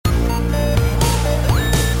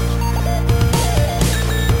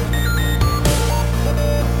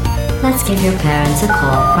Let's give your parents a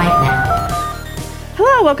call right now.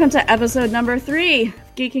 Hello, welcome to episode number 3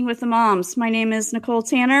 of Geeking with the Moms. My name is Nicole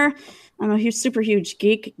Tanner. I'm a super huge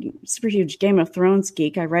geek, super huge Game of Thrones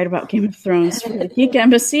geek. I write about Game of Thrones for the Geek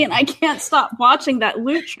Embassy, and I can't stop watching that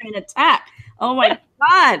loot train attack. Oh my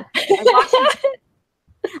God.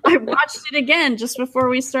 I watched it again just before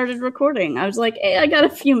we started recording. I was like, hey, I got a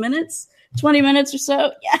few minutes, 20 minutes or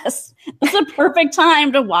so. Yes, it's a perfect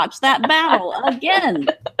time to watch that battle again.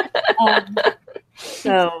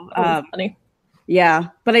 Funny. Yeah,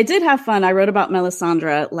 but I did have fun. I wrote about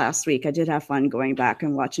Melisandre last week. I did have fun going back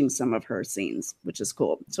and watching some of her scenes, which is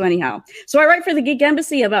cool. So anyhow, I write for the Geek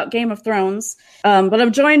Embassy about Game of Thrones, but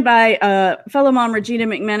I'm joined by fellow mom Regina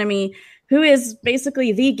McMenemy, who is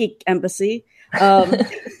basically the Geek Embassy. Head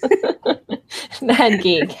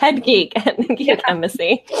geek at the Geek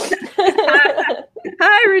Embassy.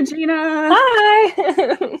 Hi, Regina.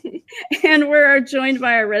 Hi. And we're joined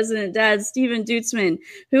by our resident dad, Stephen Dutzman,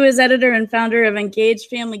 who is editor and founder of Engaged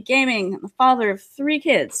Family Gaming and the father of 3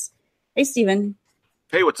 kids. Hey, Stephen.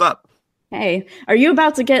 Hey, what's up? Hey, are you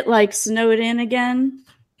about to get snowed in again?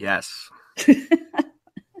 Yes.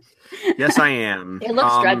 Yes, I am. It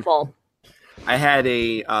looks dreadful. I had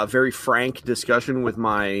a very frank discussion with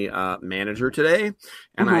my manager today,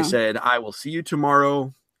 and I said, I will see you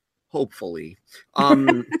tomorrow, hopefully.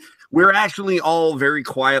 We're actually all very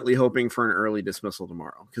quietly hoping for an early dismissal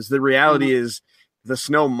tomorrow, because the reality is the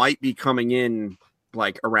snow might be coming in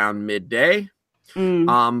around midday,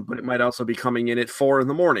 but it might also be coming in at 4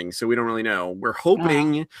 a.m, so we don't really know. We're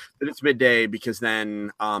hoping that it's midday, because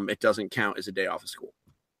then it doesn't count as a day off of school.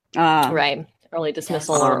 Right. Early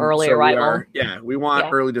dismissal or early arrival. We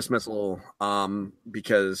want early dismissal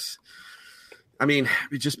because,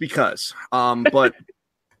 just because. But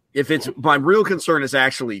my real concern is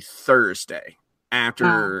actually Thursday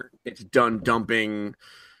after it's done dumping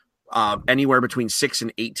anywhere between 6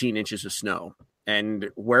 and 18 inches of snow. And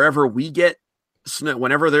wherever we get snow,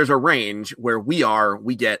 whenever there's a range where we are,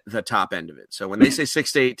 we get the top end of it. So when they say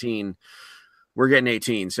 6 to 18, we're getting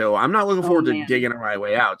 18, so I'm not looking forward to digging our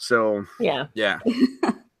way out. So yeah.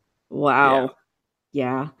 Wow.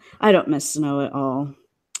 Yeah, I don't miss snow at all.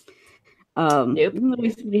 Nope.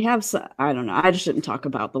 We have some, I don't know. I just shouldn't talk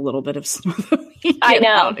about the little bit of snow that we I get know,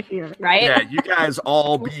 out here. right? Yeah, you guys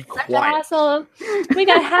all be quiet. Hassle. We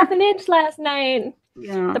got half an inch last night.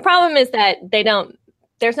 Yeah. The problem is that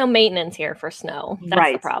there's no maintenance here for snow.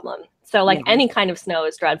 That's the problem. So any kind of snow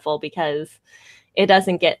is dreadful because it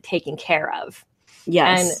doesn't get taken care of.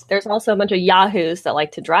 Yes. And there's also a bunch of yahoos that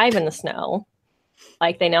like to drive in the snow.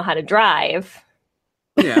 They know how to drive.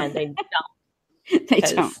 Yeah. And they don't. They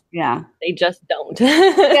don't. Yeah. They just don't.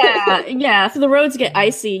 Yeah. If the roads get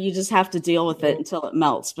icy, you just have to deal with it until it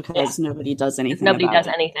melts because nobody does anything. Nobody does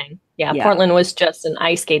anything. Yeah. Portland was just an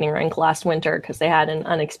ice skating rink last winter because they had an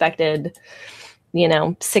unexpected,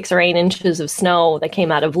 6 or 8 inches of snow that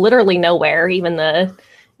came out of literally nowhere. Even the,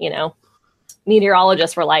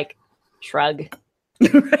 meteorologists were like, shrug.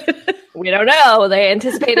 We don't know. They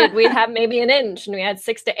anticipated we'd have maybe an inch and we had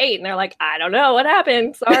 6 to 8. And they're like, I don't know what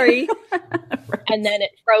happened. Sorry. And then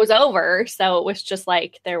it froze over. So it was just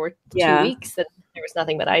there were 2 weeks and there was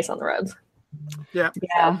nothing but ice on the roads. Yeah.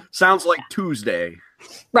 Sounds like Tuesday.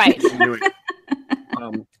 Right.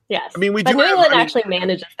 Yes. We do. New England actually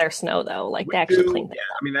manages their snow though. They actually clean things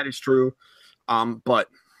up. that is true. But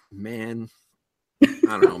man,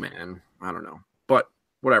 I don't know. But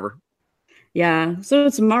whatever. Yeah. So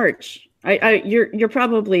it's March. You're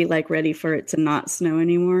probably ready for it to not snow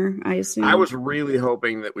anymore, I assume. I was really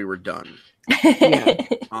hoping that we were done. Yeah.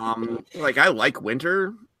 I like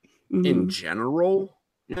winter in general.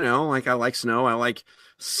 I like snow. I like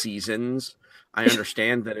seasons. I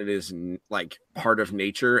understand that it is part of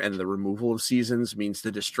nature, and the removal of seasons means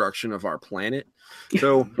the destruction of our planet.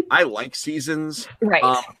 So I like seasons,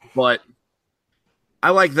 right? But I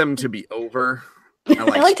like them to be over. I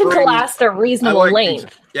like them to last a reasonable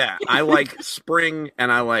length. I like spring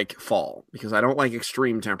and I like fall because I don't like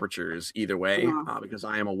extreme temperatures either way because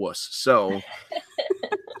I am a wuss. So,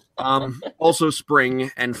 also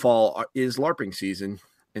spring and fall is LARPing season.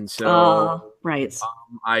 And so, right.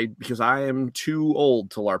 Because I am too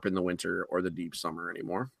old to LARP in the winter or the deep summer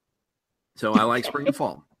anymore. So I like spring and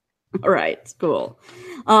fall. All right, cool.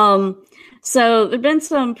 So there've been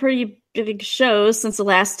some pretty big shows since the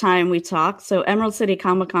last time we talked. So Emerald City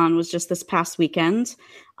Comic-Con was just this past weekend.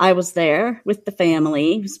 I was there with the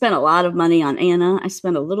family. We spent a lot of money on Anna. I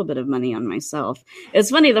spent a little bit of money on myself. It's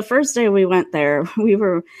funny, the first day we went there,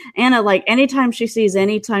 Anna, anytime she sees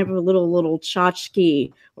any type of little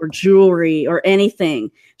tchotchke or jewelry or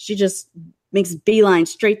anything, she just makes beeline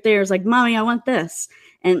straight there. It's like, Mommy, I want this.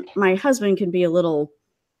 And my husband can be a little,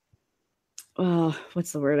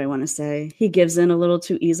 what's the word I want to say? He gives in a little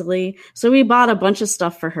too easily. So we bought a bunch of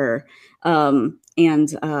stuff for her. And then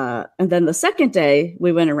the second day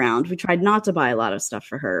we went around, we tried not to buy a lot of stuff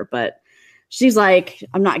for her, but she's like,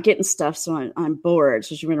 I'm not getting stuff, so I'm bored.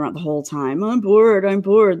 So she went around the whole time. I'm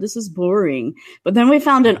bored. This is boring. But then we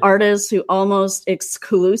found an artist who almost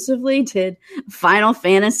exclusively did Final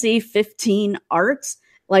Fantasy 15 art,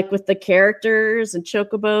 like with the characters and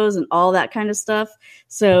chocobos and all that kind of stuff.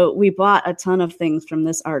 So we bought a ton of things from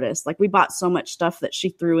this artist. Like we bought so much stuff that she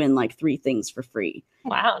threw in like 3 things for free.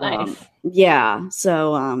 Wow, nice. Yeah.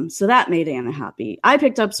 So that made Anna happy. I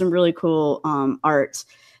picked up some really cool art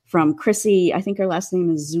from Chrissy. I think her last name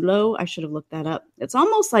is Zulo. I should have looked that up. It's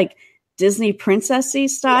almost like Disney princessy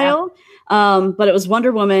style. Yeah. But it was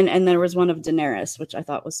Wonder Woman, and there was one of Daenerys, which I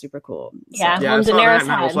thought was super cool. Yeah, so, I saw that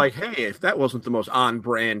and I was like, hey, if that wasn't the most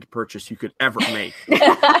on-brand purchase you could ever make.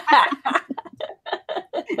 Yeah,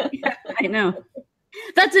 I know.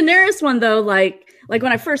 That Daenerys one, though, like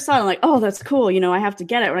when I first saw it, I'm like, oh, that's cool. I have to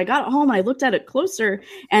get it. When I got home, I looked at it closer,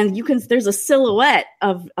 and there's a silhouette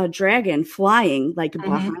of a dragon flying like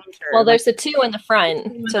behind her. Well, there's the 2 in the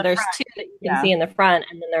front. So there's 2 that you can see in the front,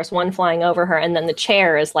 and then there's one flying over her, and then the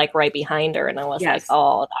chair is like right behind her. And I was like,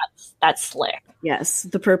 oh, that's slick. Yes,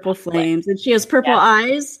 the purple flames. And she has purple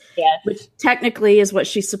eyes, which technically is what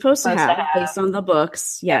she's supposed to have based on the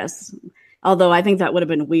books. Yes. Although I think that would have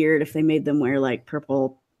been weird if they made them wear like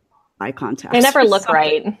purple eye contact. They never look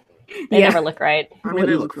right. They never look right. I mean,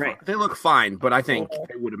 they look right. They look fine, but I think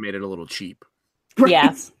they would have made it a little cheap.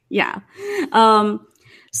 Right? Yeah.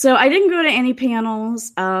 So I didn't go to any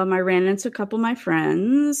panels. I ran into a couple of my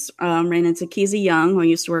friends. Ran into Keezy Young, who I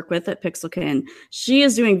used to work with at Pixelkin. She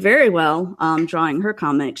is doing very well drawing her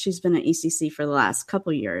comics. She's been at ECC for the last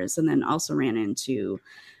couple years, and then also ran into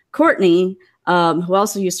Courtney, who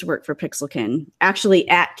also used to work for Pixelkin, actually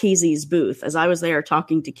at Keezy's booth. As I was there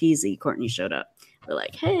talking to Keezy, Courtney showed up. We're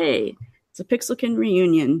like, hey, it's a Pixelkin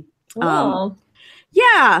reunion.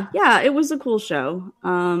 Yeah, it was a cool show.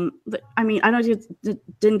 But, I mean,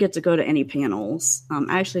 didn't get to go to any panels.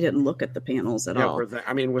 I actually didn't look at the panels at all.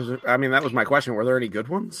 That was my question. Were there any good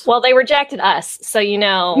ones? Well, they rejected us, so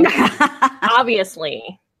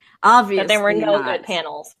obviously, that there were no good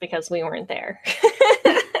panels because we weren't there.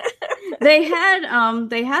 They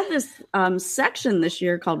had this section this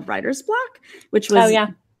year called Writer's Block, which was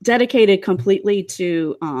dedicated completely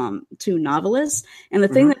to novelists. And the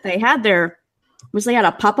thing that they had there was they had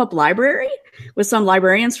a pop-up library with some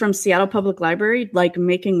librarians from Seattle Public Library, like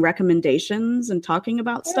making recommendations and talking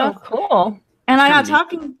about stuff. Cool. And I got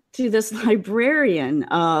talking to this librarian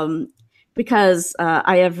because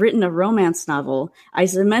I have written a romance novel. I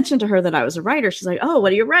mentioned to her that I was a writer. She's like, oh, what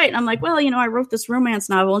do you write? And I'm like, well, I wrote this romance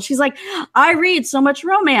novel. And she's like, I read so much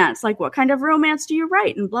romance. Like, what kind of romance do you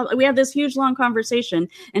write? And blah, blah. We had this huge, long conversation.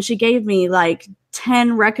 And she gave me like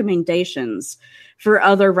 10 recommendations for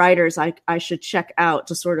other writers I should check out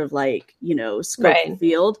to sort of like, scope the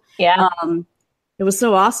field. Yeah. It was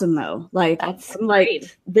so awesome though. Like, that's I'm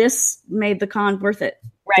like, this made the con worth it.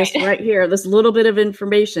 Right. Just right here, this little bit of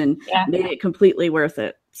information made it completely worth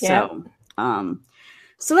it. So,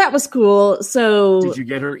 so that was cool. So did you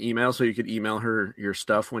get her email so you could email her your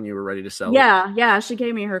stuff when you were ready to sell it? Yeah. She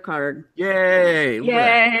gave me her card. Yay.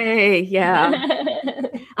 Yeah.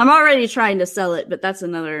 I'm already trying to sell it, but that's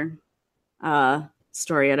another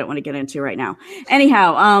story I don't want to get into right now.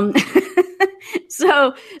 Anyhow,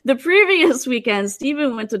 so the previous weekend,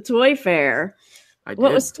 Stephen went to Toy Fair. I did.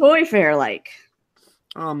 What was Toy Fair like?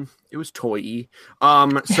 It was toy-y.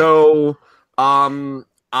 I'm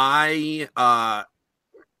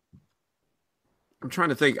trying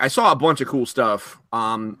to think. I saw a bunch of cool stuff.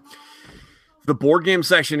 The board game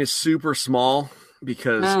section is super small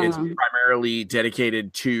because it's primarily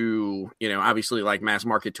dedicated to, obviously like mass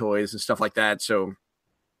market toys and stuff like that. So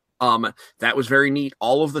that was very neat.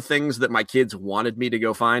 All of the things that my kids wanted me to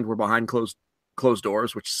go find were behind closed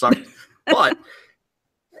doors, which sucked. But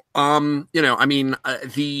you can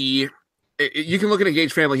look at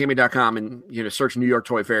engagefamilygaming.com and search New York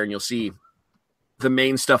Toy Fair and you'll see the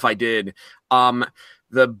main stuff I did.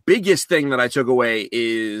 The biggest thing that I took away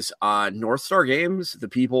is North Star Games, the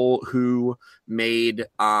people who made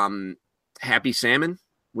Happy Salmon,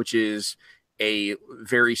 which is a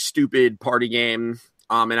very stupid party game.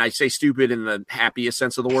 And I say stupid in the happiest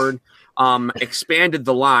sense of the word, expanded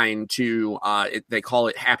the line to, they call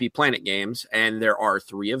it Happy Planet Games. And there are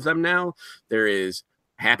 3 of them now. There is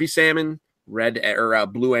Happy Salmon, red or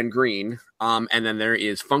blue and green. And then there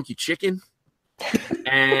is Funky Chicken.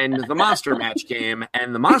 and the Monster Match game.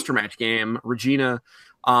 And the Monster Match game, Regina,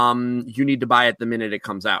 you need to buy it the minute it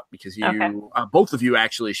comes out because both of you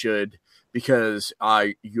actually should, because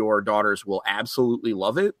your daughters will absolutely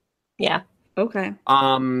love it. Yeah. Okay.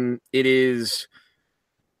 It is,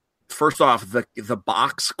 first off, the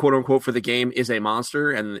box, quote unquote, for the game is a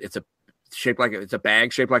monster, and it's a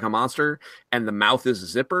bag shaped like a monster, and the mouth is a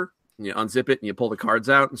zipper. You unzip it and you pull the cards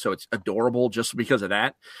out, and so it's adorable just because of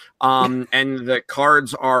that. And the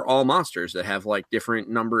cards are all monsters that have like different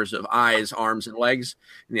numbers of eyes, arms, and legs.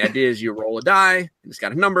 And the idea is you roll a die, and it's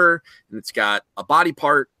got a number, and it's got a body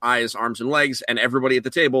part, eyes, arms, and legs, and everybody at the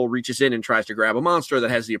table reaches in and tries to grab a monster that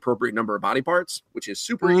has the appropriate number of body parts, which is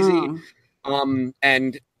super easy.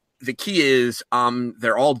 And the key is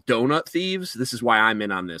they're all donut thieves. This is why I'm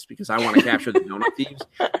in on this, because I want to capture the donut thieves.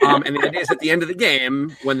 And the idea is at the end of the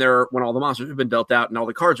game, when all the monsters have been dealt out and all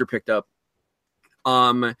the cards are picked up,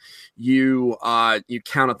 you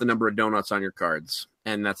count up the number of donuts on your cards,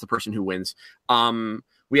 and that's the person who wins.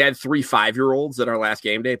 We had 3 5-year-olds at our last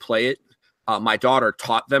game day play it. My daughter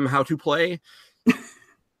taught them how to play,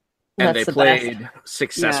 and they played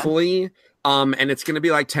successfully. Yeah. And it's going to be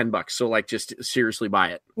like $10. So like, just seriously buy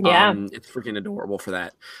it. Yeah. It's freaking adorable for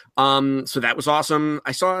that. So that was awesome.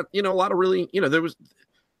 I saw, a lot of really, there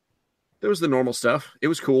was the normal stuff. It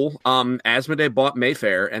was cool. Asmodee bought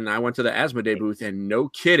Mayfair, and I went to the Asmodee booth, and no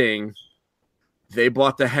kidding, they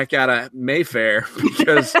bought the heck out of Mayfair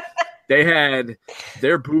because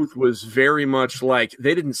their booth was very much like,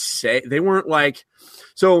 they weren't like,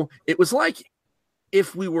 so it was like,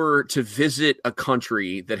 if we were to visit a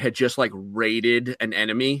country that had just like raided an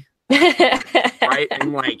enemy, right?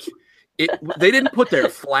 And like they didn't put their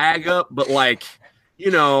flag up, but like,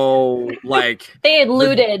 like they had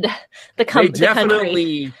looted the country.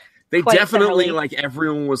 They definitely like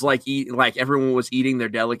everyone was everyone was eating their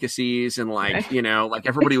delicacies, and like, like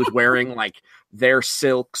everybody was wearing like their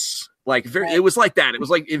silks. Like it was like that. It was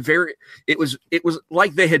like it was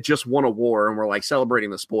like they had just won a war and were like celebrating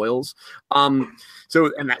the spoils. So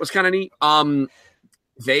that was kind of neat.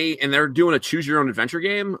 They're doing a choose your own adventure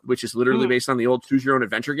game, which is literally based on the old choose your own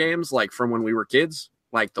adventure games, like from when we were kids,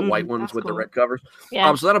 like the white ones with the red covers.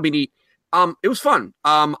 Yeah. So that'll be neat. It was fun.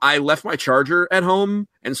 I left my charger at home,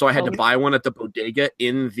 and so I had to buy one at the bodega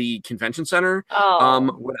in the convention center. Would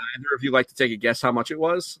either of you like to take a guess how much it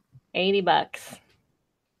was? $80.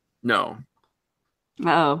 No.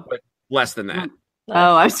 Oh. But less than that.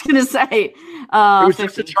 Oh, I was going to say. It was 50.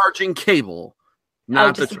 Just a charging cable.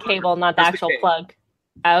 Not just the cable, not the actual plug.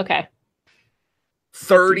 Oh, okay.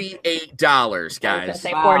 $38, guys.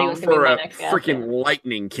 Say 40 was for a freaking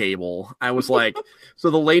lightning cable. I was like,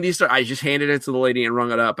 so the lady I just handed it to the lady and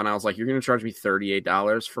rung it up, and I was like, you're going to charge me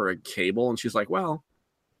 $38 for a cable? And she's like, well,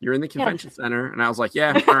 you're in the convention center. And I was like,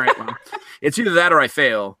 yeah, all right, well, it's either that or I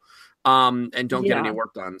fail. And don't get any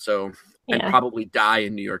work done. So I'd probably die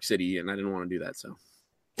in New York City, and I didn't want to do that. So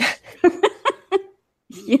But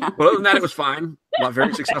other than that, it was fine. A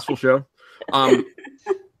very successful show.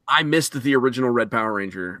 I missed the original Red Power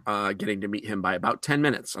Ranger, getting to meet him by about 10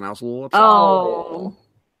 minutes, and I was a little upset. Oh,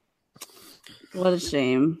 what a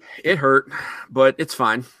shame. It hurt, but it's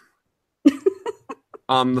fine. The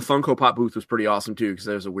Funko Pop booth was pretty awesome too, because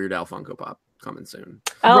there's a Weird Al Funko Pop coming soon.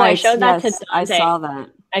 Oh, right, I showed that to Dante. I saw that.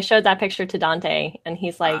 I showed that picture to Dante, and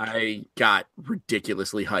he's like, I got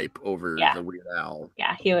ridiculously hype over the Weird Al.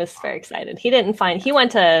 Yeah, he was very excited. He went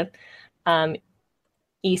to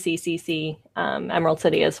ECCC, Emerald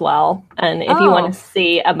City as well. And if you want to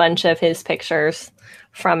see a bunch of his pictures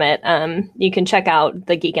from it, you can check out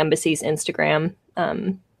the Geek Embassy's Instagram,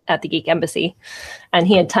 at the Geek Embassy. And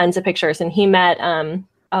he had tons of pictures, and he met,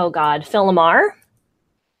 Phil Lamar.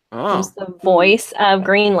 Who's the voice of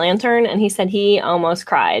Green Lantern, and he said he almost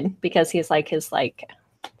cried because he's like his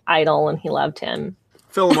idol, and he loved him.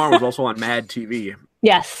 Phil Lamar was also on Mad TV.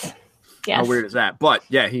 Yes. How weird is that? But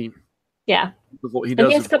he does.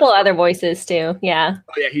 He has a couple other voices tue. Yeah.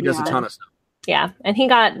 Oh yeah, he does a ton of stuff. Yeah, and he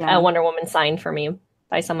got a Wonder Woman signed for me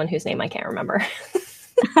by someone whose name I can't remember.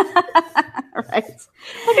 Right.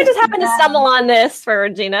 I just happened to stumble on this for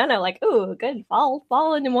Regina, and I'm like, ooh, good.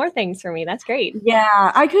 Fall into more things for me. That's great.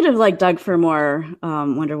 Yeah, I could have dug for more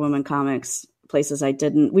Wonder Woman comics places I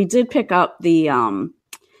didn't. We did pick up the kind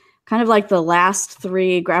of the last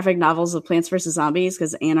 3 graphic novels of Plants vs. Zombies,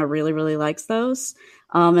 because Anna really, really likes those.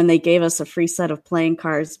 And they gave us a free set of playing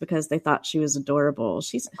cards because they thought she was adorable.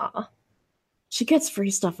 She gets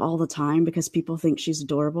free stuff all the time because people think she's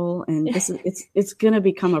adorable, and it's going to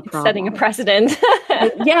become a problem. Setting a precedent.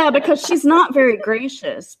 Yeah, because she's not very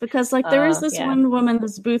gracious. Because there is this one woman,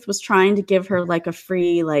 this booth was trying to give her a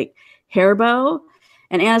free hair bow,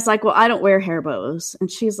 And Anna's like, well, I don't wear hair bows.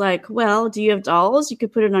 And she's like, well, do you have dolls? You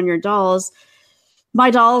could put it on your dolls.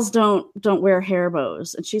 My dolls don't wear hair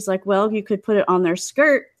bows. And she's like, well, you could put it on their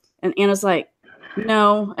skirt. And Anna's like,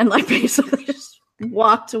 no. And like basically just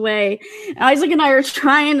walked away. And Isaac and I are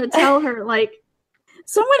trying to tell her, like,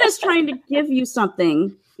 someone is trying to give you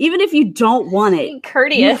something. Even if you don't want it, be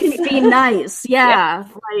courteous. You can be nice. Yeah.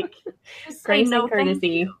 Like, just say Grace no, and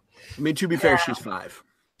courtesy. I mean, to be fair, she's 5.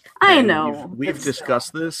 I And know. We've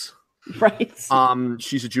discussed this. Right.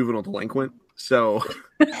 She's a juvenile delinquent, so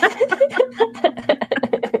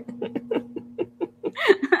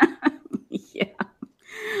Yeah.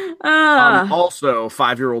 also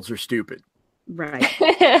 5-year-olds are stupid. Right.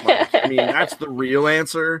 Like, I mean, that's the real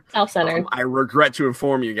answer. Self-centered. I regret to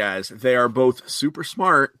inform you guys, they are both super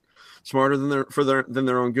smart, smarter than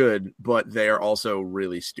their own good, but they are also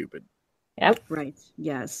really stupid. Yep. Right.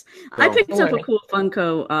 Yes. So- I picked up a Learning. cool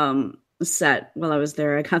Funko set while I was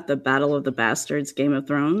there. I got the Battle of the Bastards Game of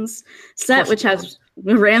Thrones set, which has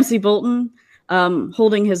Ramsay Bolton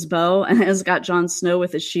holding his bow and has got Jon Snow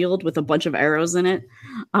with his shield with a bunch of arrows in it.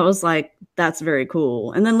 I was like, that's very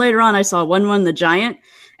cool. And then later on, I saw One the Giant,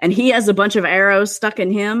 and he has a bunch of arrows stuck in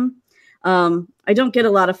him. I don't get a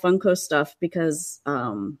lot of Funko stuff because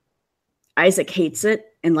Isaac hates it.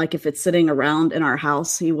 And like if it's sitting around in our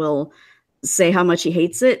house, he will say how much he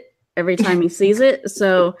hates it every time he sees it.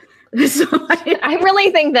 So I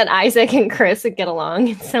really think that Isaac and Chris would get along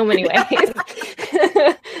in so many ways.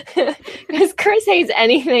 Because Chris hates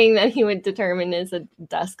anything that he would determine is a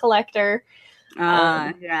dust collector.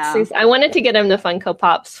 yeah. So I wanted to get him the Funko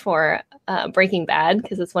Pops for Breaking Bad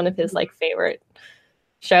because it's one of his like favorite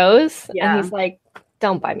shows. Yeah. And he's like,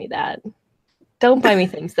 don't buy me that. Don't buy me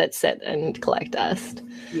things that sit and collect dust.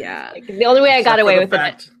 Yeah. Like, the only way I got Except for away the with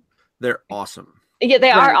fact it. They're awesome. Yeah, they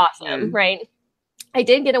are Right. awesome, right? I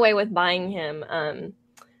did get away with buying him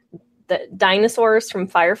the dinosaurs from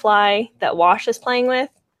Firefly that Wash is playing with.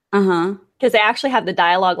 Uh-huh. Because they actually have the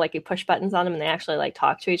dialogue, like you push buttons on them and they actually like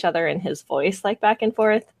talk to each other in his voice, like back and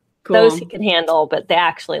forth. Cool. Those he can handle, but they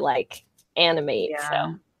actually like animate. Yeah.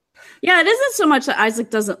 So Yeah, it isn't so much that Isaac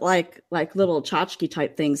doesn't like little tchotchke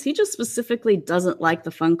type things. He just specifically doesn't like the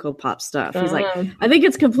Funko Pop stuff. He's like, I think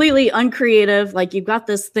it's completely uncreative. Like you've got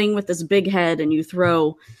this thing with this big head and you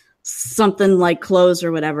throw something like clothes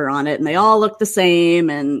or whatever on it and they all look the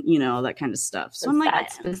same and you know that kind of stuff. So I'm like,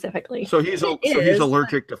 that specifically. So he's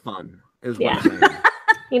allergic to fun, is what Yeah. I'm saying.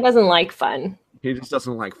 He doesn't like fun. He just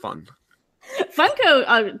doesn't like fun.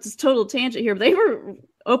 Funko, just total tangent here. They were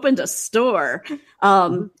opened a store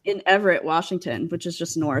in Everett, Washington, which is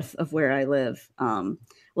just north of where I live.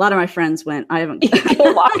 A lot of my friends went. I haven't. You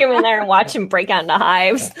can walk him in there and watch him break out into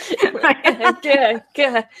hives.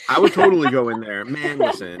 Yeah. I would totally go in there. Man,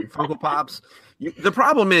 listen, Funko Pops. The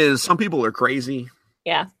problem is some people are crazy.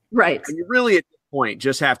 Yeah. Right. And you really, at this point,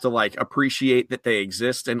 just have to like appreciate that they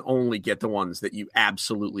exist and only get the ones that you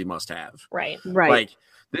absolutely must have. Right. Right. Like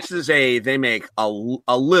this is they make a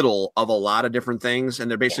little of a lot of different things, and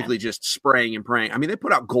they're basically just spraying and praying. I mean, they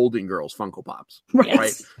put out Golden Girls Funko Pops, Right.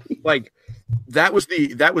 right? Like that was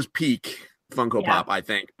peak Funko Pop, I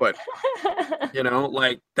think. But you know,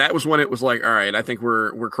 like that was when it was like, all right, I think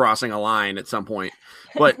we're crossing a line at some point.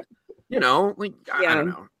 But you know, like I don't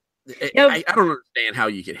know. I don't understand how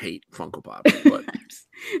you could hate Funko Pop. But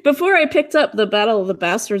before I picked up the Battle of the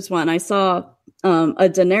Bastards one, I saw a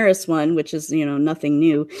Daenerys one, which is, you know, nothing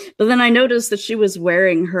new. But then I noticed that she was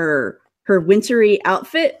wearing her wintry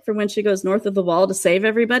outfit for when she goes north of the wall to save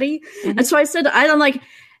everybody. Mm-hmm. And so I said, I don't like,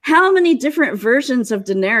 how many different versions of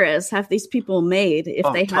Daenerys have these people made if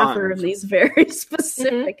they have her in these very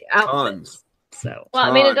specific outfits? So, well,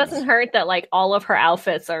 I mean, it doesn't hurt that like all of her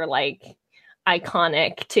outfits are like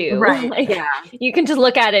iconic too. Right. Like, yeah. You can just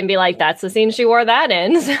look at it and be like, that's the scene she wore that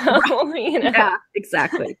in. So, you know. Yeah,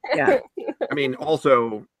 exactly. Yeah. I mean,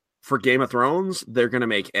 also for Game of Thrones, they're going to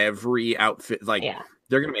make every outfit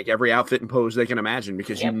they're going to make every outfit and pose they can imagine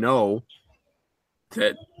because you know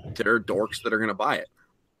that there are dorks that are going to buy it.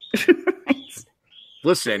 Right.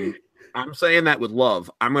 Listen, I'm saying that with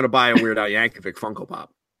love. I'm going to buy a Weird Al Yankovic Funko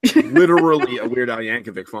Pop. Literally a Weird Al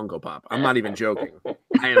Yankovic Funko Pop. I'm not even joking.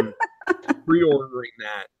 I am pre-ordering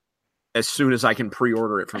that as soon as I can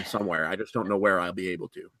pre-order it from somewhere. I just don't know where I'll be able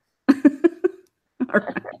to.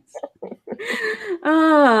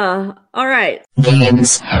 All right.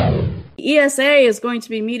 Games. ESA is going to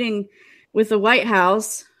be meeting with the White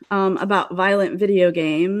House about violent video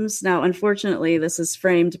games. Now, unfortunately, this is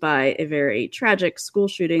framed by a very tragic school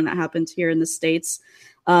shooting that happened here in the States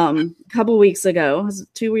a couple weeks ago. It was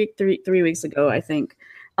 3 weeks ago, I think.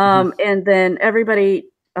 And then everybody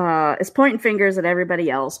is pointing fingers at everybody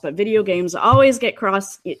else, but video games always get caught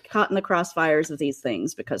in the crossfires of these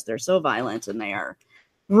things because they're so violent and they are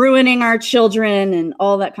ruining our children and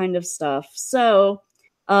all that kind of stuff. So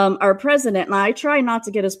our president, and I try not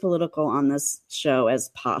to get as political on this show as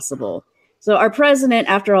possible. So our president,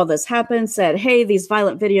 after all this happened, said, hey, these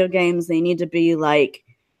violent video games, they need to be like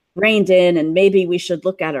reined in, and maybe we should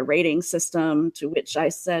look at a rating system, to which I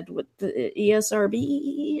said with the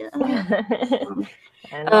ESRB.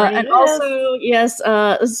 And also, yes,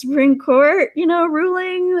 the Supreme Court,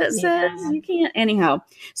 ruling that says you can't. Anyhow,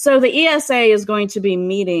 so the ESA is going to be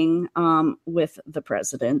meeting with the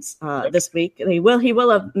president this week. He will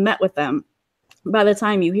have met with them by the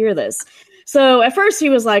time you hear this. So at first he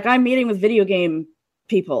was like, I'm meeting with video game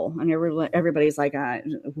people, and everybody's like,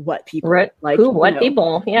 what people? Right. Like, who? What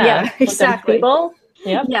people? Yeah, exactly. People.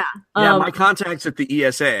 Yep. Yeah. My contacts at the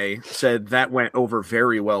ESA said that went over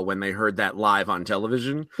very well when they heard that live on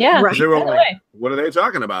television. Yeah. Right. They were like, what are they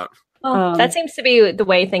talking about? Well, that seems to be the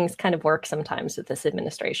way things kind of work sometimes with this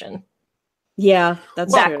administration. Yeah,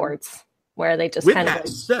 that's backwards, true. Where they just With kind that of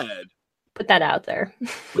said, put that out there.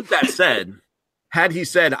 With that said, had he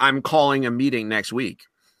said, I'm calling a meeting next week,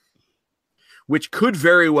 which could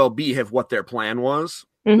very well be what their plan was,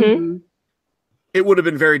 it would have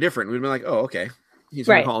been very different. We'd been like, oh, okay. He's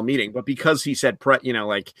going to call a meeting. But because he said,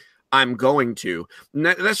 I'm going to,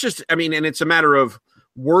 that's just, and it's a matter of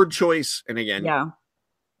word choice. And again,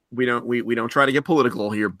 we don't try to get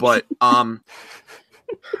political here, but,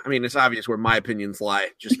 it's obvious where my opinions lie.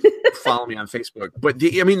 Just follow me on Facebook. But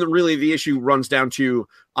really the issue runs down to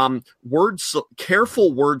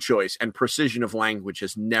careful word choice and precision of language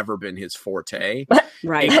has never been his forte,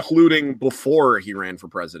 right? Including before he ran for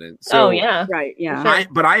president. So, right, yeah.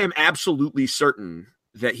 But I am absolutely certain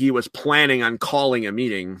that he was planning on calling a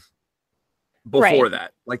meeting before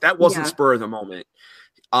that. Like that wasn't spur of the moment.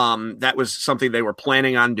 That was something they were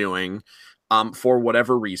planning on doing. For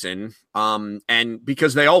whatever reason, and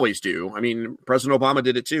because they always do. President Obama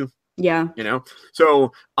did it too. Yeah.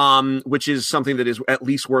 So, which is something that is at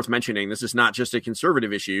least worth mentioning. This is not just a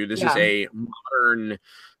conservative issue. This is a modern,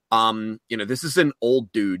 this is an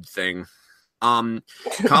old dude thing. Colin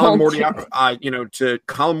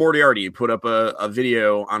Moriarty put up a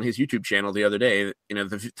video on his YouTube channel the other day.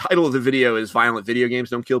 The title of the video is "Violent Video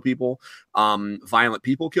Games Don't Kill People. Violent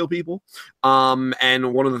People Kill People."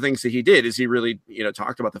 And one of the things that he did is he really,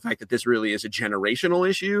 talked about the fact that this really is a generational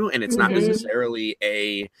issue, and it's not necessarily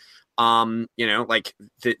a, there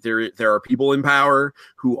are people in power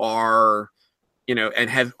who are,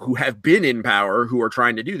 who have been in power who are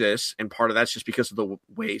trying to do this. And part of that's just because of the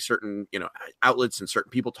way certain, outlets and certain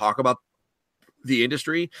people talk about the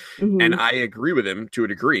industry. And I agree with him to a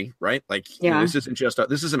degree, right? Like, this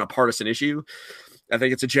isn't a partisan issue. I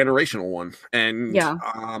think it's a generational one. And,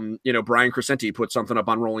 Brian Crescenti put something up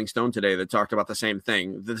on Rolling Stone today that talked about the same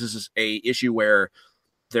thing. This is a issue where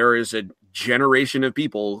there is a generation of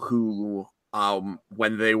people who,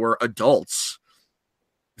 when they were adults,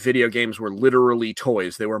 video games were literally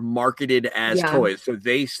toys. They were marketed as toys. So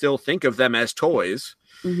they still think of them as toys.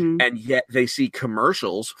 And yet they see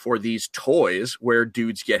commercials for these toys where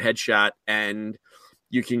dudes get headshot and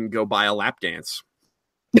you can go buy a lap dance.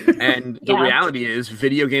 And the reality is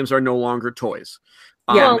video games are no longer toys.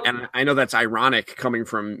 And I know that's ironic coming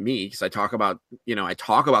from me because I talk about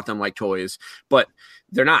them like toys, but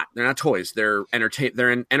they're not toys. They're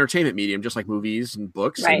an entertainment medium, just like movies and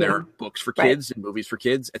books, and there are books for kids and movies for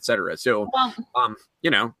kids, etc. So,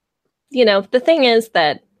 the thing is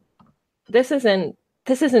that this isn't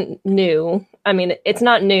new. It's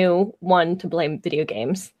not new, one, to blame video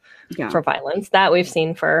games for violence. That we've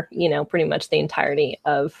seen for, pretty much the entirety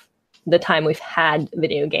of the time we've had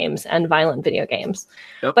video games and violent video games.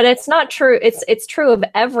 But it's not true. It's true of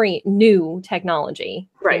every new technology.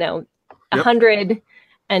 Right.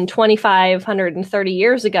 125-130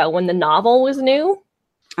 years ago when the novel was new.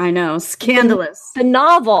 I know, scandalous. The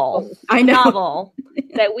novel. I know. Novel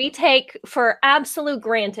that we take for absolute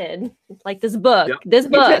granted, like this book. This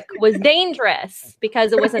book was dangerous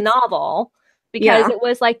because it was a novel. Because it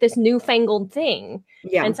was like this newfangled thing.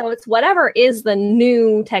 Yeah. And so it's whatever is the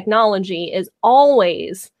new technology is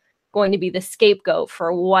always going to be the scapegoat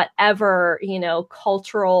for whatever,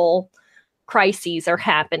 cultural crises are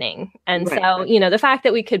happening. And so, the fact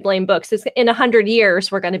that we could blame books is in 100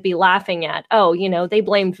 years, we're going to be laughing at, they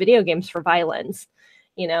blamed video games for violence,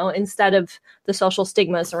 instead of the social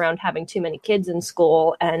stigmas around having too many kids in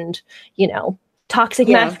school and, toxic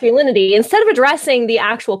masculinity. Instead of addressing the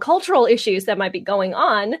actual cultural issues that might be going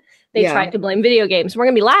on, they tried to blame video games. We're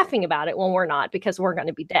going to be laughing about it when we're not, because we're going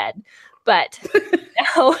to be dead. But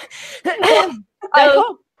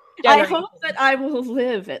I hope that I will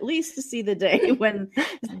live at least to see the day when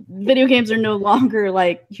video games are no longer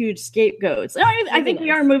like huge scapegoats. I think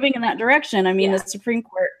we are moving in that direction. I mean, the Supreme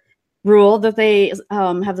Court ruled that they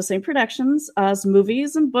have the same protections as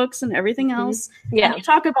movies and books and everything else. Yeah. And you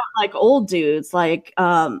talk about like old dudes, like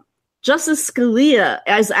Justice Scalia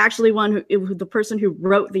is actually the person who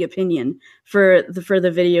wrote the opinion for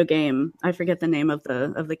the video game. I forget the name of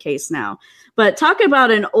the case now, but talk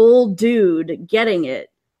about an old dude getting it.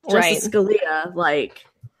 Justice Scalia, like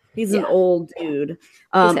he's an old dude.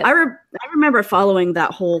 I remember following that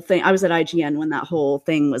whole thing. I was at IGN when that whole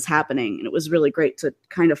thing was happening, and it was really great to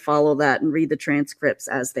kind of follow that and read the transcripts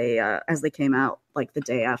as they came out, like the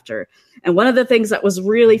day after. And one of the things that was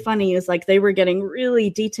really funny is like they were getting really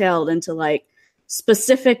detailed into like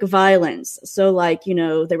specific violence. So like, you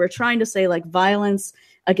know, they were trying to say like violence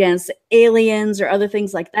against aliens or other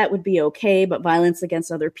things like that would be okay, but violence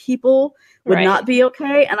against other people would not be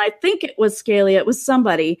okay. And I think it was Scalia, it was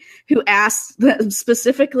somebody who asked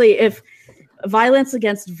specifically if violence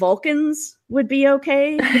against Vulcans would be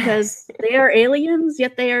okay because they are aliens,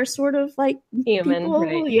 yet they are sort of like human, people.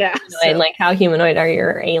 Right? Yeah. And like how humanoid are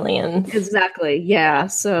your aliens? Exactly. Yeah.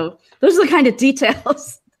 So those are the kind of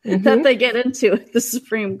details that they get into at the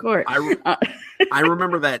Supreme Court. I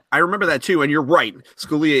remember that. I remember that too. And you're right.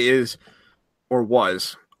 Scalia is, or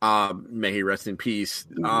was, may he rest in peace,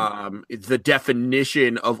 the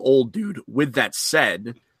definition of old dude. With that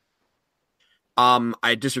said,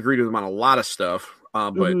 I disagreed with him on a lot of stuff,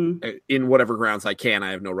 but in whatever grounds I can, I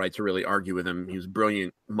have no right to really argue with him. He was a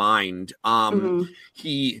brilliant mind.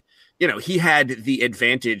 He had the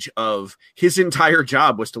advantage of his entire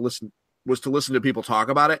job was to listen to people talk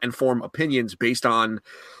about it and form opinions based on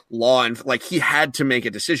law. And like, he had to make a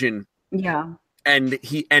decision. Yeah. And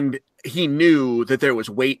he knew that there was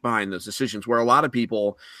weight behind those decisions, where a lot of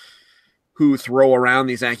people who throw around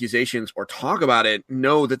these accusations or talk about it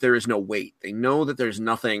know that there is no weight. They know that there's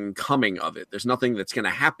nothing coming of it. There's nothing that's going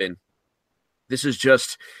to happen. This is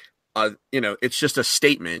just it's just a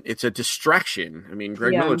statement. It's a distraction. I mean,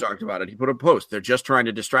 Greg Miller talked about it. He put a post. They're just trying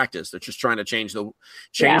to distract us. They're just trying to change the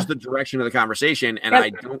direction of the conversation. And I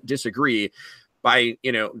don't disagree.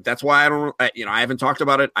 That's why I haven't talked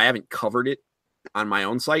about it. I haven't covered it on my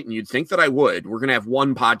own site, and you'd think that I would. We're going to have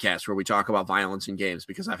one podcast where we talk about violence in games,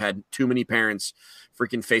 because I've had too many parents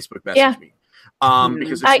freaking Facebook message me.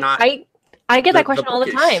 Because it's I get that question all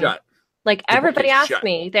the time. Shut. Like everybody asks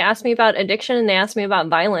me, they ask me about addiction and they ask me about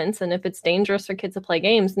violence and if it's dangerous for kids to play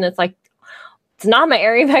games. And it's like, it's not my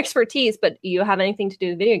area of expertise, but you have anything to do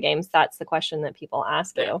with video games? That's the question that people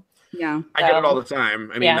ask you. Yeah. I get it all the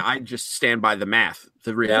time. I mean, I just stand by the math.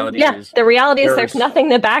 The reality is there's nothing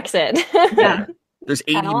that backs it. There's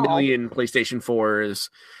 80 million PlayStation 4s,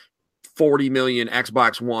 40 million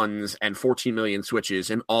Xbox Ones, and 14 million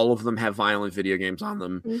Switches, and all of them have violent video games on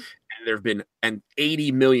them. And there have been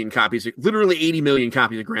 80 million copies, literally 80 million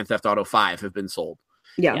copies of Grand Theft Auto 5 have been sold.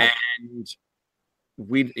 Yeah. And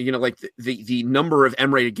we, the number of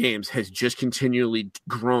M-rated games has just continually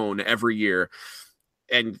grown every year.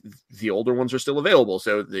 And the older ones are still available.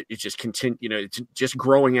 So it's just it's just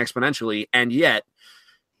growing exponentially. And yet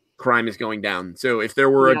crime is going down. So if there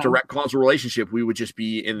were a direct causal relationship, we would just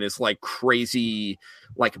be in this like crazy,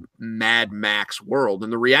 like Mad Max world.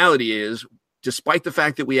 And the reality is, despite the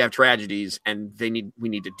fact that we have tragedies and we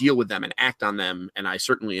need to deal with them and act on them, and I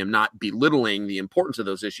certainly am not belittling the importance of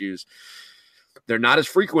those issues, they're not as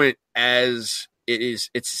frequent as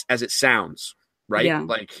as it sounds, right? Yeah.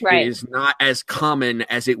 It is not as common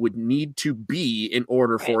as it would need to be in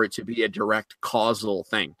order for it to be a direct causal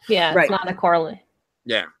thing. Yeah, it's not a correlation.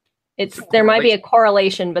 Yeah. There might be a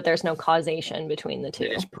correlation, but there's no causation between the two.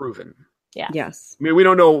 It's proven. Yeah. Yes. I mean, we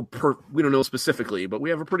don't know specifically, but we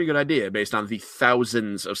have a pretty good idea based on the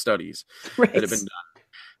thousands of studies that have been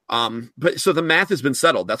done. But so the math has been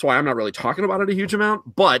settled. That's why I'm not really talking about it a huge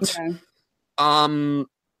amount. But I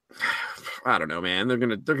don't know, man. They're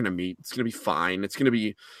gonna meet. It's gonna be fine. It's gonna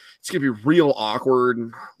be real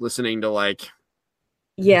awkward listening to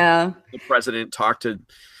the president talk to,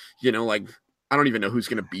 I don't even know who's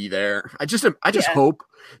gonna be there. I just hope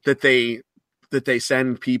that they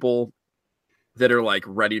send people that are like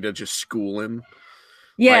ready to just school him.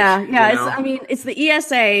 Yeah. It's the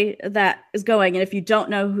ESA that is going. And if you don't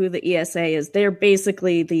know who the ESA is, they're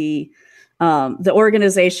basically the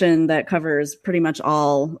organization that covers pretty much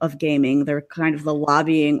all of gaming. They're kind of the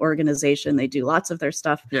lobbying organization. They do lots of their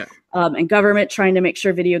stuff. Yeah. And government trying to make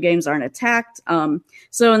sure video games aren't attacked.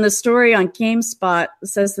 So in the story on GameSpot, it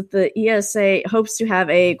says that the ESA hopes to have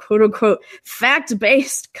a quote unquote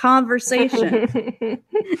fact-based conversation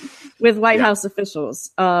with White House officials.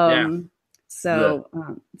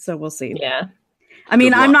 So, so we'll see. Yeah. I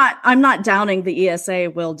mean, I'm not doubting the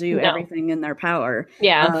ESA will do everything in their power.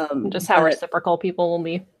 Yeah. Just how reciprocal people will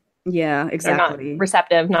be. Yeah, exactly. Not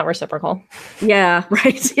receptive, not reciprocal. Yeah,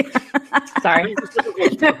 right. Yeah. Sorry.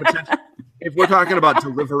 If we're talking about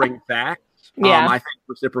delivering facts, yeah. I think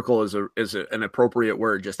reciprocal is an appropriate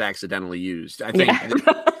word, just accidentally used. I think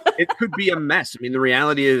it could be a mess. I mean, the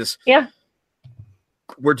reality is,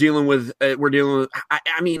 we're dealing with. I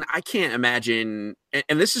mean, I can't imagine,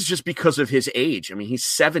 and this is just because of his age. I mean, he's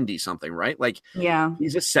 70 something, right? Like,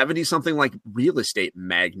 he's a 70 something like real estate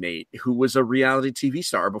magnate who was a reality TV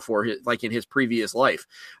star before in his previous life.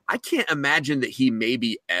 I can't imagine that he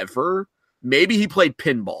maybe he played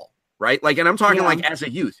pinball, right? Like, and I'm talking like as a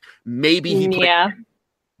youth, maybe he played.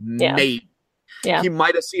 Maybe. Yeah. He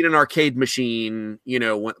might have seen an arcade machine,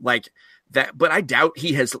 like that, but I doubt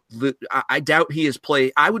he has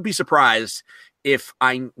played. I would be surprised if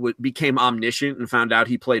I became omniscient and found out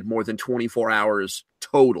he played more than 24 hours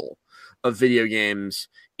total of video games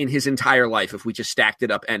in his entire life. If we just stacked it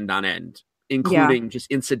up end on end, including just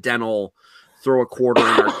incidental throw a quarter in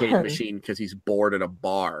an arcade machine because he's bored at a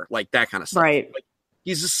bar, like that kind of stuff. Right. Like,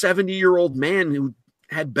 he's a 70-year-old man who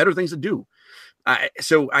had better things to do.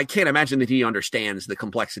 So I can't imagine that he understands the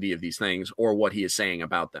complexity of these things or what he is saying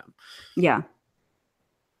about them. Yeah.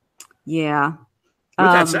 Yeah. With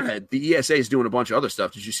that said, the ESA is doing a bunch of other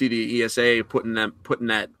stuff. Did you see the ESA putting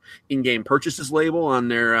that in-game purchases label on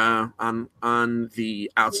their on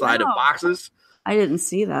the outside of boxes? I didn't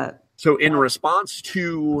see that. So in response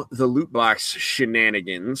to the loot box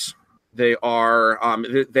shenanigans, they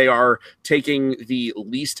are taking the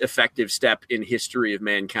least effective step in history of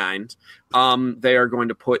mankind. They are going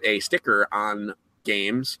to put a sticker on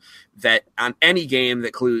games on any game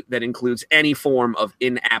that includes any form of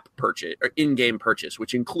in-app purchase or in-game purchase,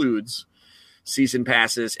 which includes season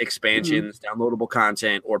passes, expansions, downloadable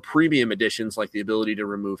content, or premium editions like the ability to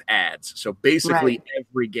remove ads. So basically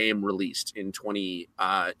every game released in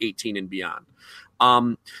 2018 and beyond.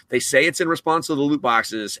 They say it's in response to the loot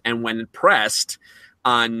boxes, and when pressed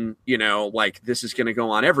on, like this is going to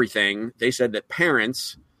go on everything, they said that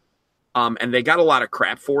parents, and they got a lot of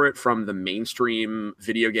crap for it from the mainstream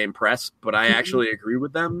video game press, but I actually agree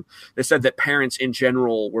with them. They said that parents in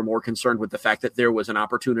general were more concerned with the fact that there was an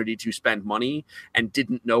opportunity to spend money and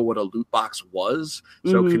didn't know what a loot box was.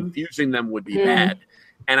 So confusing them would be bad.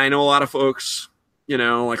 And I know a lot of folks,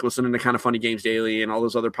 like listening to Kind of Funny Games Daily and all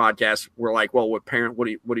those other podcasts were like, well, what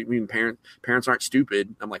do you mean parents aren't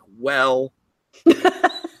stupid? I'm like, well,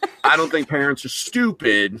 I don't think parents are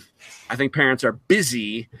stupid. I think parents are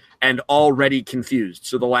busy and already confused.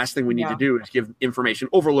 So the last thing we need to do is give information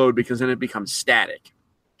overload, because then it becomes static.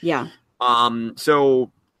 Yeah.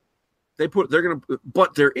 So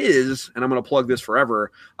but there is, and I'm going to plug this forever.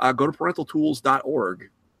 Go to parentaltools.org,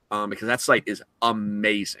 because that site is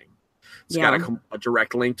amazing. It's got a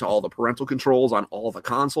direct link to all the parental controls on all the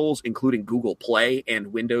consoles, including Google Play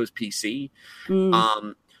and Windows PC.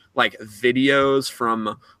 Like videos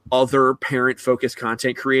from other parent-focused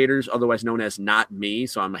content creators, otherwise known as Not Me.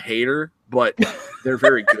 So I'm a hater, but they're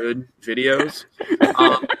very good videos.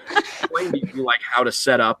 Explaining to you like how to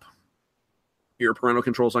set up your parental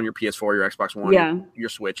controls on your PS4, your Xbox One, your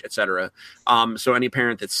Switch, etc. So any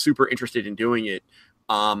parent that's super interested in doing it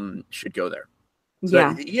should go there.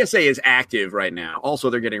 So the ESA is active right now. Also,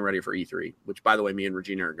 they're getting ready for E3, which, by the way, me and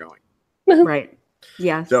Regina are going. Right.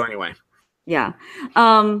 Yeah. So anyway. Yeah.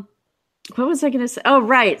 What was I going to say? Oh,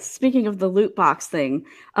 right. Speaking of the loot box thing,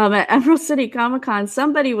 at Emerald City Comic Con,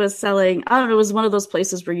 somebody was selling, I don't know, it was one of those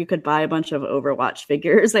places where you could buy a bunch of Overwatch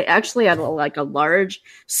figures. They actually had a large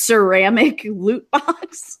ceramic loot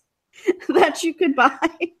box that you could buy.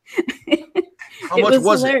 How much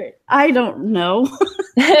was it? I don't know.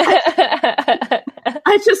 I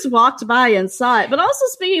just walked by and saw it. But also,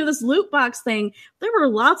 speaking of this loot box thing, there were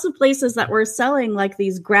lots of places that were selling like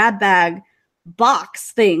these grab bag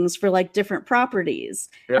box things for like different properties.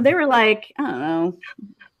 Yep. And they were like, I don't know,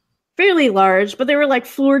 fairly large, but they were like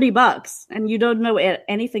 $40 and you don't know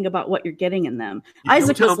anything about what you're getting in them.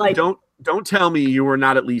 Isaac was like, don't tell me you were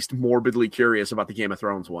not at least morbidly curious about the Game of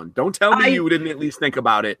Thrones one. Don't tell me you didn't at least think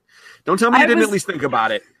about it. Don't tell me you didn't at least think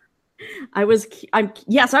about it. I was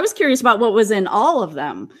curious about what was in all of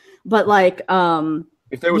them, but like,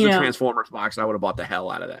 if there was a Transformers box, I would have bought the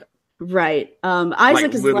hell out of that. Right.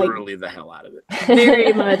 Isaac is literally the hell out of it.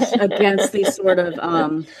 Very much against these sort of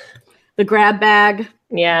the grab bag.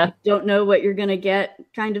 Yeah. Don't know what you're gonna get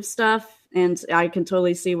kind of stuff. And I can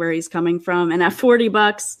totally see where he's coming from. And at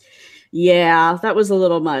 $40, yeah, that was a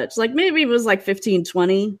little much. Like maybe it was like 15,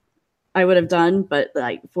 20. I would have done, but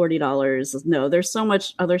like $40, no. There's so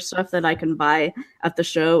much other stuff that I can buy at the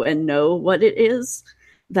show and know what it is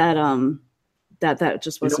that that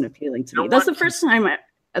just wasn't appealing to me. That's the first time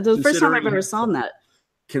I've ever saw that.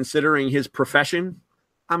 Considering his profession,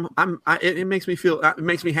 it makes me feel, it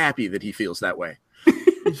makes me happy that he feels that way.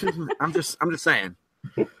 I'm just saying.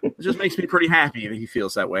 It just makes me pretty happy that he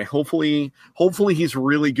feels that way. Hopefully he's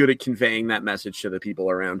really good at conveying that message to the people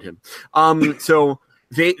around him. So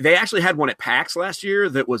they actually had one at PAX last year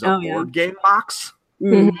that was a board game box.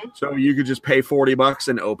 Mm-hmm. So you could just pay $40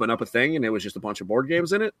 and open up a thing, and it was just a bunch of board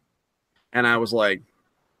games in it. And I was like,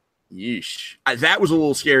 yeesh. That was a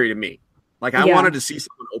little scary to me. Like, I wanted to see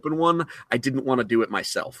someone open one. I didn't want to do it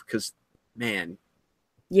myself because, man.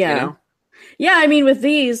 Yeah. You know? Yeah, I mean, with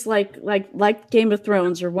these, like Game of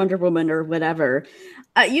Thrones or Wonder Woman or whatever,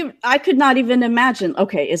 I could not even imagine.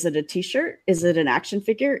 Okay, is it a T-shirt? Is it an action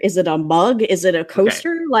figure? Is it a mug? Is it a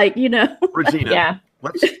coaster? Okay. Like, you know, Regina.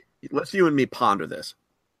 Let's you and me ponder this.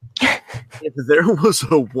 If there was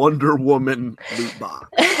a Wonder Woman loot box,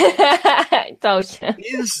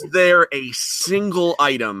 is there a single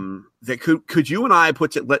item that could you and I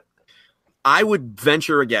put to? I would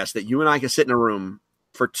venture a guess that you and I could sit in a room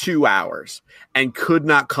for 2 hours and could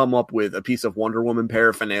not come up with a piece of Wonder Woman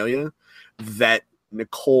paraphernalia that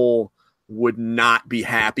Nicole would not be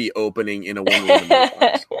happy opening in a Wonder Woman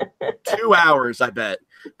box. 2 hours, I bet,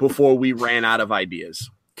 before we ran out of ideas.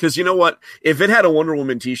 Because you know what? If it had a Wonder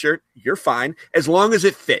Woman t-shirt, you're fine. As long as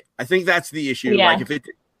it fit. I think that's the issue. Yeah. Like, if it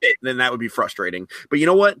didn't fit, then that would be frustrating. But you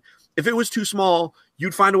know what? If it was too small,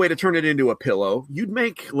 you'd find a way to turn it into a pillow. You'd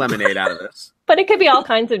make lemonade out of this. But it could be all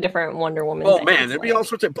kinds of different Wonder Woman things. Man, there'd be all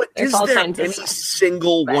sorts of... But is there any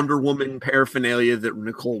single Wonder Woman paraphernalia that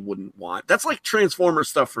Nicole wouldn't want? That's like Transformer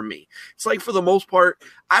stuff for me. It's like, for the most part,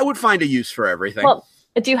 I would find a use for everything. Well,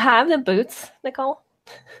 do you have the boots, Nicole?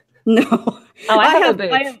 No. Oh, I have the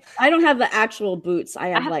boots. I don't have the actual boots. I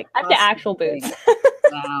have the actual boots.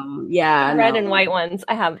 Yeah. Red and white ones.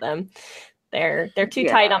 I have them. They're too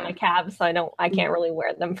tight on my calves, so I can't really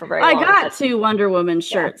wear them for very long. I got 2 Wonder Woman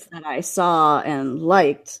shirts that I saw and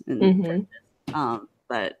liked, and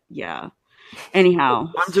but yeah.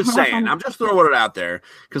 Anyhow, I'm just saying. I'm just throwing it out there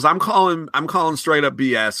because I'm calling straight up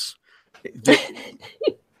BS.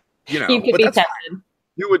 You know, you could be tempted. Fine.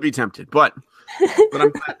 You would be tempted, but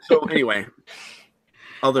I'm so anyway.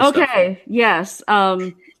 Other stuff. Yes.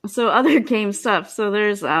 So other game stuff. So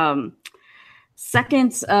there's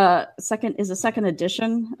second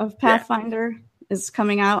edition of Pathfinder is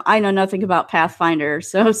coming out. I know nothing about Pathfinder,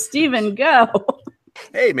 so Steven, go.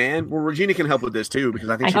 Hey man, well Regina can help with this too because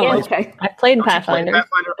I think I played Pathfinder.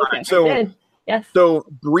 Right, so yes. So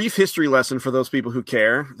brief history lesson for those people who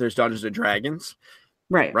care. There's Dungeons and Dragons.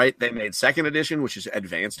 Right. They made 2nd edition, which is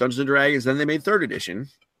Advanced Dungeons and Dragons. Then they made 3rd edition,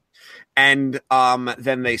 and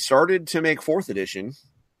then they started to make 4th edition.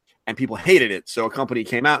 And people hated it. So a company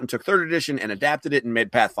came out and took 3rd edition and adapted it and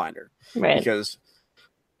made Pathfinder. Right. Because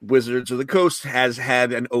Wizards of the Coast has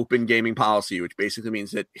had an open gaming policy, which basically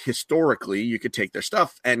means that historically you could take their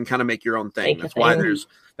stuff and kind of make your own thing. That's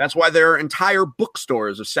why there are entire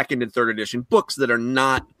bookstores of 2nd and 3rd edition books that are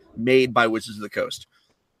not made by Wizards of the Coast.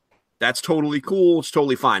 That's totally cool. It's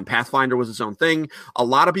totally fine. Pathfinder was its own thing. A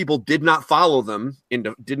lot of people didn't follow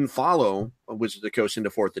Wizards of the Coast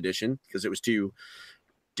into 4th edition because it was too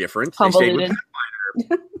different. They stayed with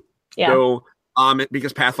Pathfinder. So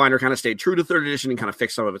because Pathfinder kind of stayed true to 3rd edition and kind of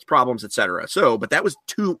fixed some of its problems, etc. So, but that was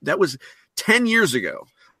 10 years ago.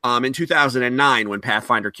 In 2009 when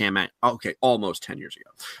Pathfinder came out. Okay, almost 10 years ago.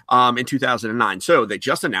 In 2009. So they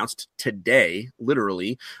just announced today,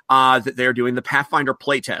 literally, that they're doing the Pathfinder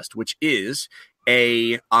playtest, which is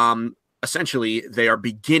essentially they are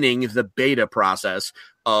beginning the beta process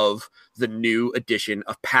of the new edition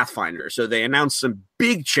of Pathfinder. So they announced some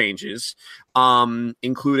big changes,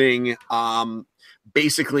 including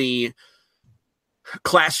basically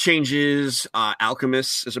class changes.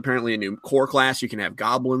 Alchemists is apparently a new core class. You can have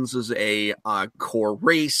goblins as a core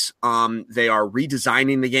race. They are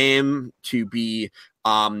redesigning the game to be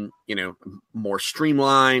more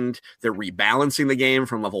streamlined. They're rebalancing the game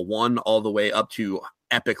from level 1 all the way up to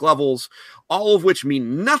epic levels, all of which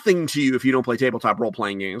mean nothing to you if you don't play tabletop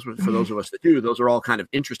role-playing games. But for those of us that do, those are all kind of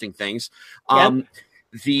interesting things.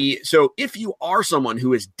 So if you are someone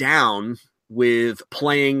who is down with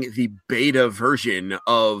playing the beta version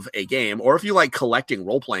of a game, or if you like collecting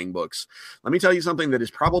role-playing books, let me tell you something that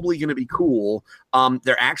is probably going to be cool.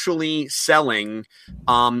 They're actually selling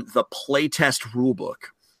the playtest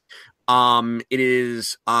rulebook. It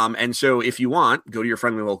is, and so if you want, go to your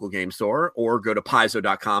friendly local game store or go to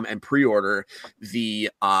paizo.com and pre-order the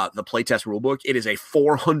playtest rulebook. It is a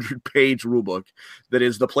 400-page rulebook that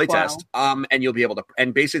is the playtest. Wow. And you'll be able to,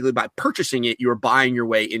 and basically by purchasing it, you're buying your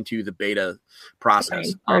way into the beta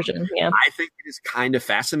process. Version, I think it is kind of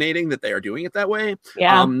fascinating that they are doing it that way.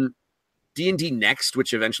 Yeah. D&D Next,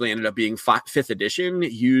 which eventually ended up being 5th edition,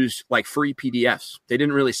 used like free PDFs. They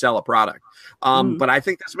didn't really sell a product. But I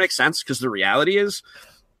think this makes sense because the reality is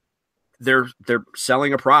they're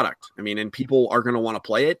selling a product. I mean, and people are going to want to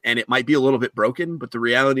play it, and it might be a little bit broken, but the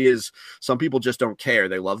reality is some people just don't care.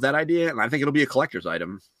 They love that idea, and I think it'll be a collector's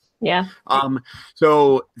item. Yeah.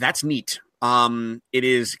 So that's neat. It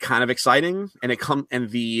is kind of exciting, and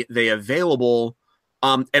they available,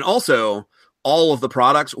 and also all of the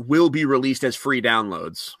products will be released as free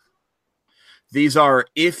downloads. These are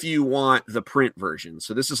if you want the print version.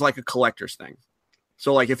 So this is like a collector's thing.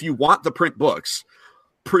 So like if you want the print books,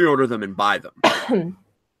 pre-order them and buy them.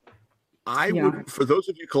 I would, for those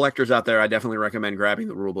of you collectors out there, I definitely recommend grabbing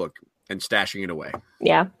the rule book and stashing it away.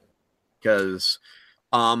 Yeah. Because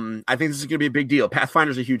I think this is going to be a big deal.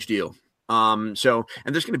 Pathfinder's a huge deal. And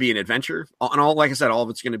there's going to be an adventure, and like I said, all of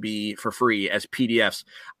it's going to be for free as PDFs.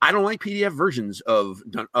 I don't like PDF versions of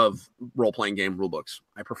role-playing game rule books.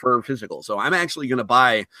 I prefer physical. So I'm actually going to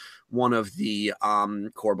buy one of the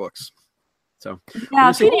core books. So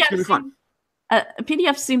yeah,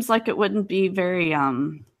 PDF seems like it wouldn't be very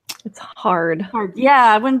it's hard.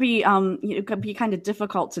 Yeah, it wouldn't be it could be kind of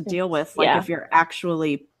difficult to deal with, like if you're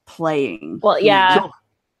actually playing. Well, yeah. So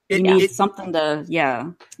you need something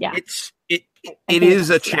to It is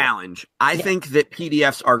a challenge. I think that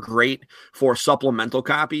PDFs are great for supplemental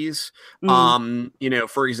copies.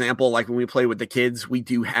 For example, like when we play with the kids, we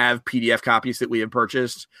do have PDF copies that we have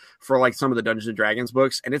purchased for like some of the Dungeons and Dragons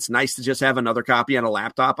books. And it's nice to just have another copy on a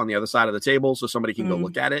laptop on the other side of the table so somebody can go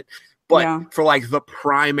look at it. But for like the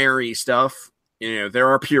primary stuff, there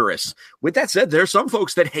are purists. With that said, there are some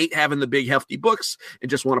folks that hate having the big hefty books and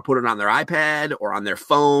just want to put it on their iPad or on their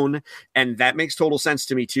phone. And that makes total sense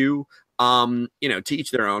to me too. To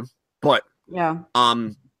each their own, but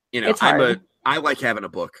it's hard. I like having a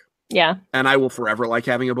book. Yeah. And I will forever like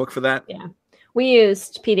having a book for that. Yeah. We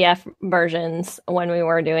used PDF versions when we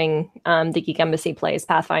were doing the Geek Embassy Plays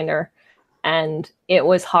Pathfinder, and it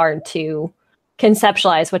was hard to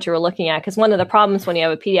conceptualize what you were looking at, because one of the problems when you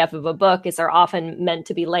have a PDF of a book is they're often meant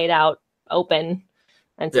to be laid out open.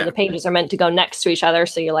 And so the pages are meant to go next to each other.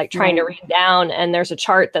 So you're like trying to read down, and there's a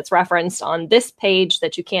chart that's referenced on this page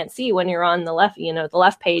that you can't see when you're on the left, the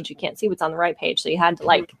left page, you can't see what's on the right page. So you had to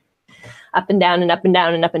like up and down and up and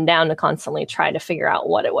down and up and down to constantly try to figure out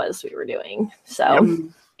what it was we were doing. So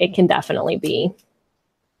it can definitely be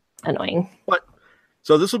annoying.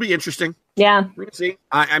 So this will be interesting. Yeah. We're gonna see.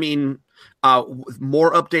 I mean,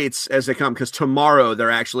 more updates as they come, because tomorrow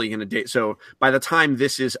they're actually going to date. So by the time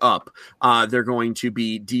this is up, they're going to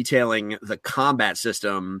be detailing the combat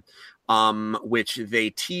system, which they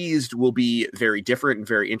teased will be very different and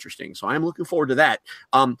very interesting. So I'm looking forward to that.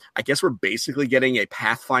 I guess we're basically getting a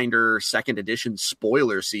Pathfinder 2nd edition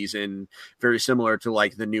spoiler season, very similar to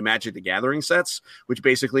like the new Magic the Gathering sets, which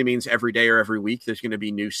basically means every day or every week there's going to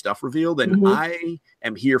be new stuff revealed. And I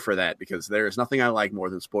am here for that, because there is nothing I like more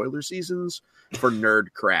than spoiler seasons for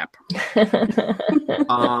nerd crap.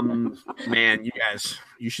 Man, you guys,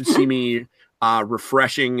 you should see me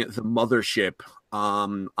refreshing the mothership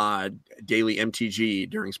daily MTG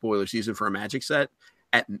during spoiler season for a Magic set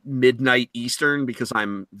at midnight Eastern, because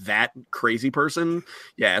I'm that crazy person.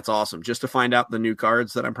 Yeah, it's awesome. Just to find out the new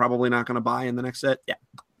cards that I'm probably not going to buy in the next set. Yeah,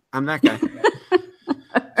 I'm that guy.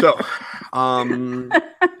 So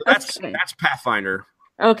that's Pathfinder.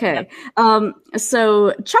 Okay.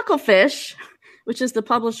 So Chucklefish, which is the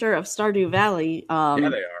publisher of Stardew Valley, they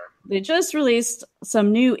are. They just released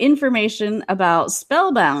some new information about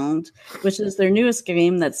Spellbound, which is their newest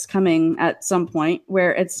game that's coming at some point,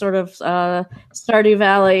 where it's sort of Stardew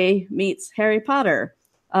Valley meets Harry Potter,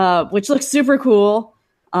 which looks super cool.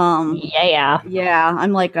 Yeah,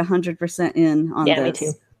 I'm like 100% in on this. Yeah, me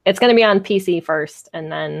too. It's going to be on PC first,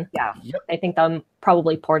 and then I think they'll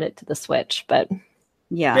probably port it to the Switch, but...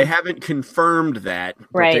 Yeah, they haven't confirmed that,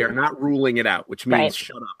 but they are not ruling it out, which means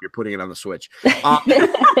shut up, you're putting it on the Switch.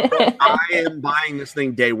 I am buying this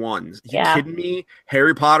thing day one. You kidding me?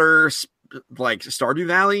 Harry Potter, like Stardew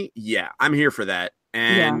Valley? Yeah, I'm here for that,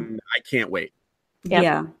 and I can't wait.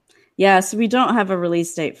 Yeah. So we don't have a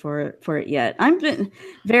release date for it yet. I've been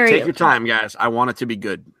very take your time, guys. I want it to be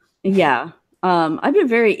good. Yeah, I've been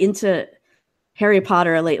very into Harry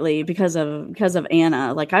Potter lately because of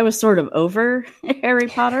Anna. Like I was sort of over Harry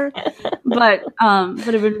Potter, but I've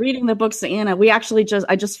been reading the books to Anna.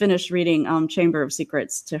 I just finished reading Chamber of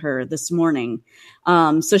Secrets to her this morning.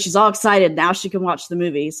 So she's all excited now she can watch the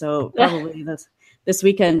movie. So probably this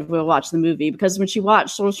weekend we'll watch the movie, because when she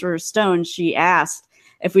watched Sorcerer's Stone, she asked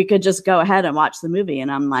if we could just go ahead and watch the movie,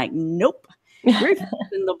 and I'm like, nope. We're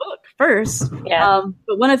in the book first. Yeah.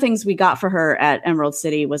 But one of the things we got for her at Emerald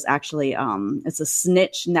City was actually it's a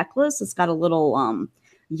snitch necklace. It's got a little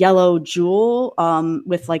yellow jewel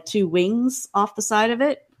with like 2 wings off the side of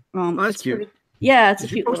it. That's cute. It's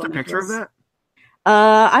Did a cute. you post a little picture necklace. of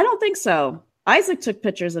that? I don't think so. Isaac took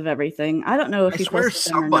pictures of everything. I don't know if he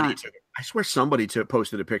posted them or not. I swear somebody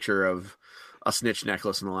posted a picture of a snitch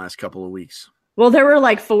necklace in the last couple of weeks. Well, there were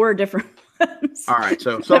like 4 different ones. All right,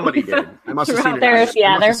 so somebody did. I must have seen it.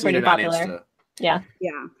 They're pretty popular. Yeah.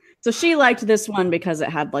 Yeah. So she liked this one because it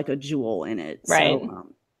had like a jewel in it. Right. So,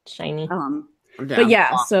 shiny. But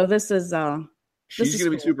yeah, so this is she's going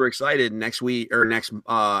to be super excited next week, or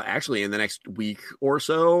actually in the next week or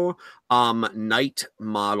so. Night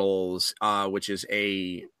Models, which is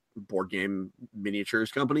a board game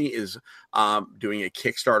miniatures company, is doing a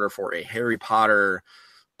Kickstarter for a Harry Potter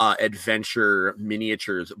adventure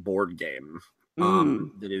miniatures board game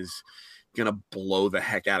that is gonna blow the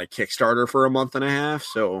heck out of Kickstarter for a month and a half.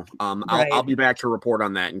 So I'll be back to report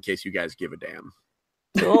on that in case you guys give a damn.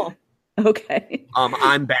 Cool. Okay.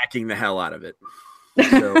 I'm backing the hell out of it.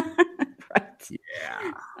 So right.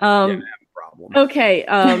 Yeah. Have a problem. Okay.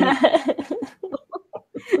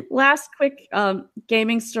 Last quick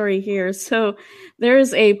gaming story here. So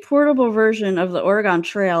there's a portable version of the Oregon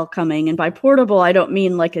Trail coming, and by portable I don't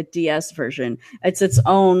mean like a DS version. It's its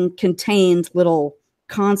own contained little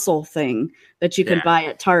console thing that you can buy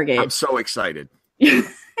at Target. I'm so excited. I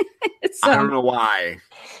don't know why,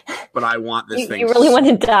 but I want this thing. You really want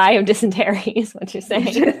to die of dysentery is what you're saying.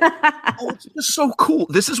 It's just so cool.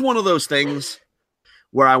 This is one of those things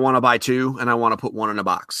where I want to buy 2 and I want to put 1 in a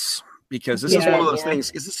box. Because this is one of those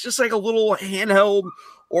things. Is it's just like a little handheld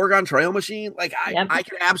Oregon Trail machine? Like I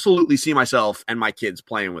can absolutely see myself and my kids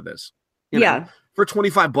playing with this. You know, for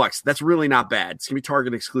 $25, that's really not bad. It's gonna be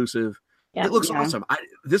Target exclusive. Yeah. It looks awesome.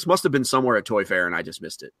 This must have been somewhere at Toy Fair and I just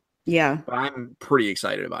missed it. Yeah, but I'm pretty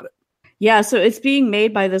excited about it. Yeah, so it's being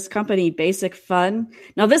made by this company, Basic Fun.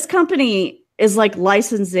 Now, this company is like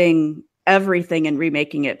licensing everything and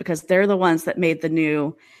remaking it because they're the ones that made the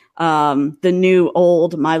new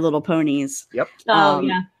old My Little Ponies. Yep.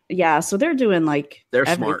 Yeah. So they're doing like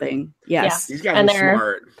everything. Smart. Yes. These guys are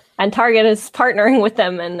smart. And Target is partnering with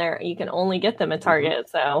them, and you can only get them at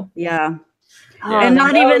Target. So and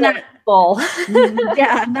not even at full.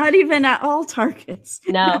 Not even at all Targets.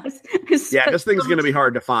 No. This thing's going to be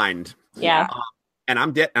hard to find. Yeah. And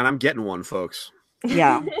I'm getting one, folks.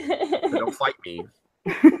 Yeah. So don't fight me.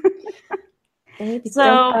 Baby,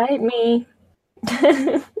 don't fight me.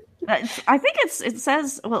 I think it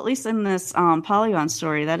says, well, at least in this Polygon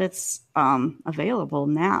story, that it's available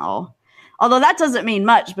now. Although that doesn't mean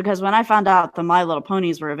much, because when I found out the My Little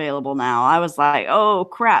Ponies were available now, I was like, oh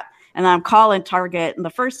crap. And I'm calling Target, and the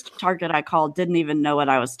first Target I called didn't even know what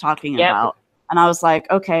I was talking about. And I was like,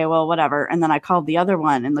 okay, well, whatever. And then I called the other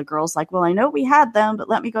one, and the girl's like, well, I know we had them, but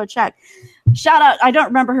let me go check. Shout out. I don't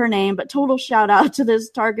remember her name, but total shout out to this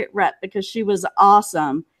Target rep, because she was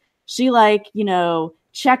awesome. She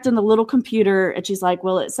checked in the little computer, and she's like,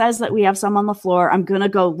 well, it says that we have some on the floor. I'm going to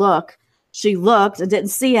go look. She looked and didn't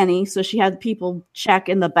see any. So she had people check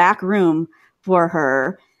in the back room for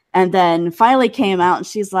her. And then finally came out, and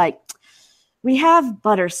she's like, we have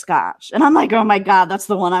butterscotch. And I'm like, oh my God, that's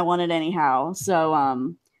the one I wanted anyhow.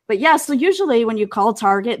 So, but yeah, so usually when you call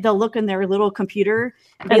Target, they'll look in their little computer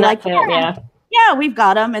and be like, yeah, we've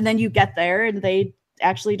got them. And then you get there and they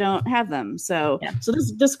actually don't have them. So, so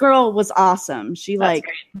this girl was awesome. She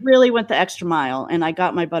really went the extra mile, and I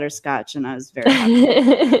got my butterscotch, and I was very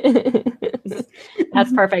happy.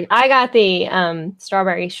 That's perfect. I got the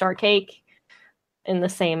strawberry shortcake in the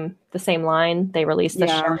same line. They released the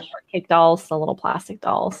shortcake dolls, the little plastic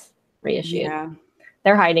dolls reissued. Yeah.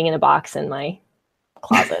 They're hiding in a box in my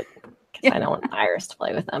closet because I don't want Iris to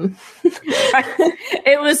play with them.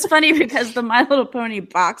 It was funny because the My Little Pony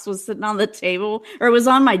box was sitting on the table, or it was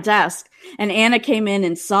on my desk, and Anna came in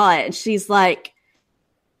and saw it, and she's like,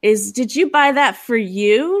 did you buy that for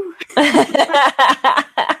you?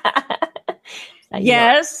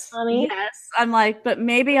 Yes. Yes. I'm like, but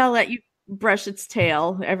maybe I'll let you brush its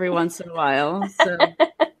tail every once in a while. So,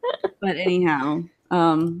 but anyhow,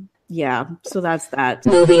 so that's that.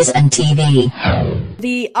 Movies and TV.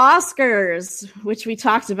 The Oscars, which we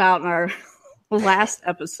talked about in our last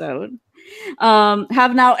episode.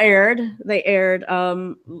 have now aired. They aired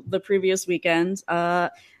the previous weekend.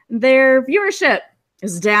 Their viewership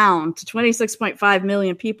is down to 26.5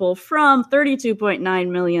 million people from 32.9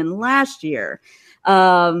 million last year.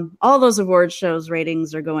 All those award shows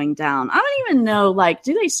ratings are going down. I don't even know, like,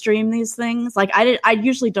 do they stream these things? Like, I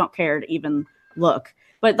usually don't care to even look.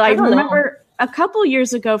 But I remember a couple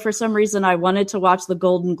years ago, for some reason, I wanted to watch the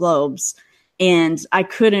Golden Globes, and I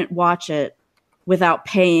couldn't watch it without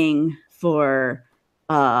paying for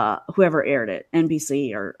whoever aired it,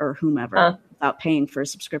 NBC or whomever, without paying for a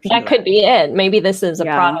subscription. That could be it. Maybe this is a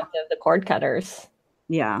product of the cord cutters.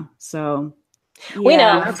 Yeah. So we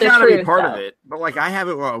know that's got to be part of it. But like, I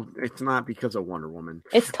haven't. Well, it's not because of Wonder Woman.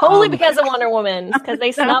 It's totally because of Wonder Woman, because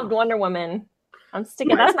they snubbed Wonder Woman. I'm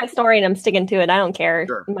sticking. That's my story, and I'm sticking to it. I don't care.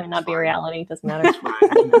 Sure, it might not be reality. It doesn't matter. It's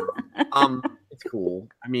fine. It's cool.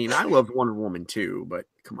 I mean, I loved Wonder Woman too, but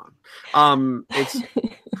come on. Come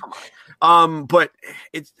on. But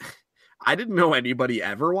it's. I didn't know anybody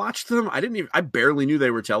ever watched them. I barely knew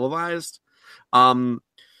they were televised. I mean,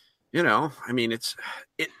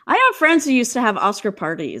 I have friends who used to have Oscar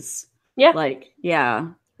parties. Yeah.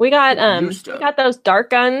 We got those dart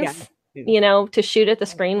guns, to shoot at the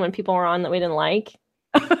screen when people were on that we didn't like.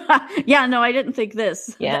 Yeah, no, I didn't think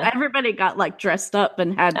this. Yeah. Everybody got like dressed up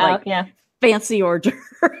and had fancy hors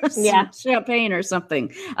d'oeuvres, champagne or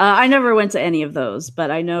something. I never went to any of those, but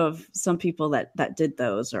I know of some people that did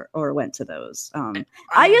those or went to those.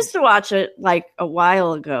 I used to watch it like a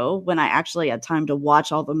while ago when I actually had time to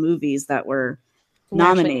watch all the movies that were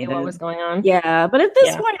nominated. What was going on? Yeah, but at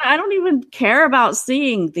this point, I don't even care about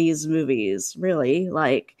seeing these movies, really.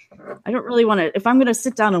 Like, I don't really want to. If I'm going to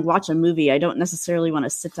sit down and watch a movie, I don't necessarily want to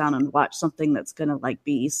sit down and watch something that's going to like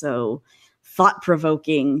be so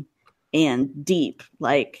thought-provoking and deep.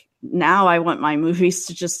 Like, now I want my movies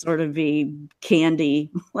to just sort of be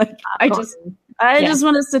candy. Like, I just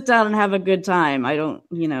want to sit down and have a good time. I don't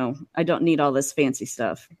need all this fancy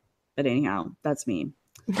stuff. But anyhow, that's me.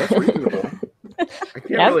 That's reasonable. I can't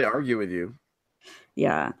really argue with you.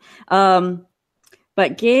 Yeah. But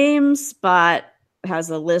GameSpot has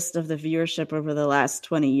a list of the viewership over the last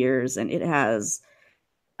 20 years, and it has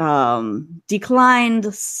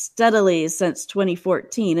declined steadily since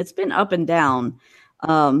 2014. It's been up and down.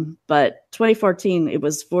 But 2014, it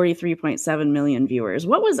was 43.7 million viewers.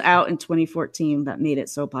 What was out in 2014 that made it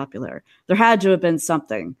so popular? There had to have been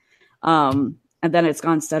something. And then it's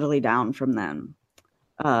gone steadily down from then.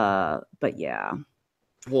 But yeah.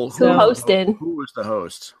 Well, who hosted? Who was the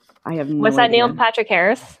host? I have no Was that idea. Neil Patrick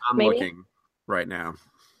Harris? I'm looking right now.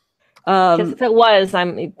 Because if it was,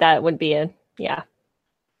 that would be a I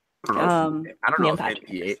don't know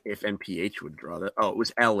if NPH would draw that. Oh, it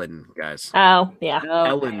was Ellen, guys. Oh, yeah.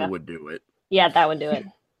 Ellen would do it. Yeah, that would do it.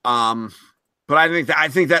 But I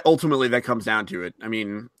think that ultimately that comes down to it. I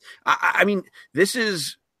mean, this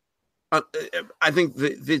is. I think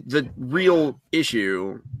the real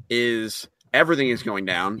issue is everything is going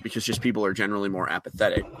down because just people are generally more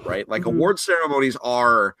apathetic, right? Like award ceremonies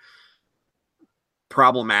are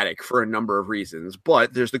problematic for a number of reasons,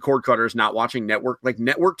 but there's the cord cutters not watching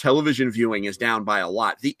network television viewing is down by a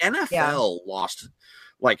lot. The NFL lost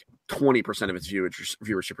like 20% of its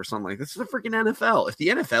viewership or something like this. Is the freaking NFL. If the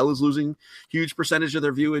NFL is losing huge percentage of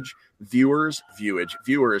their viewers, the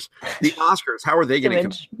Oscars, how are they going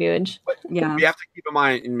to viewage? Yeah, we have to keep in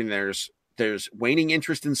mind. I mean, there's waning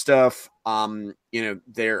interest in stuff.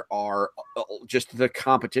 There are just the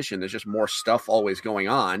competition. There's just more stuff always going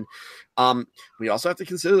on. We also have to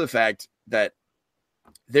consider the fact that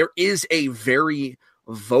there is a very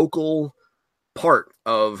vocal part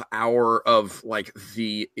of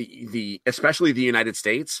the especially the United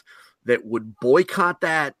States that would boycott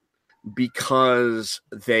that because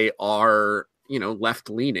they are, left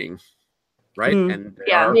leaning. Right. And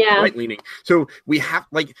they are right leaning. So we have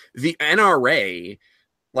the NRA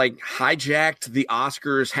hijacked the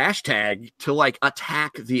Oscars hashtag to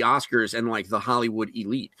attack the Oscars and the Hollywood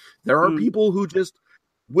elite. There are people who just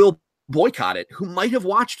will boycott it, who might have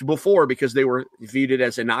watched before because they were viewed it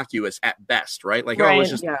as innocuous at best, right? It's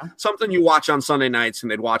just something you watch on Sunday nights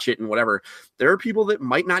and they'd watch it and whatever. There are people that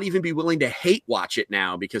might not even be willing to hate watch it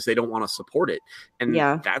now because they don't want to support it. And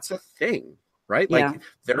that's a thing. Right?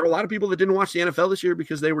 There are a lot of people that didn't watch the NFL this year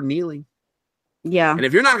because they were kneeling. Yeah. And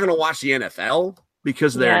if you're not going to watch the NFL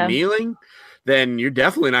because they're kneeling, then you're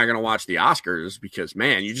definitely not going to watch the Oscars because,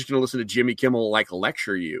 man, you're just going to listen to Jimmy Kimmel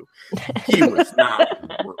lecture you. He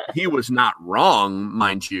was not wrong,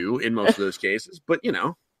 mind you, in most of those cases, but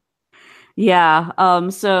Yeah.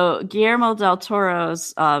 So Guillermo del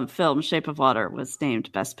Toro's film Shape of Water was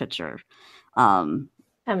named Best Picture. Haven't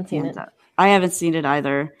seen it. I haven't seen it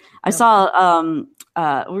either. I saw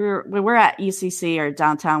we're at ECC or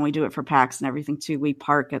downtown. We do it for PAX and everything too. We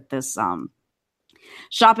park at this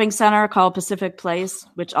shopping center called Pacific Place,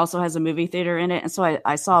 which also has a movie theater in it. And so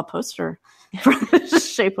I saw a poster for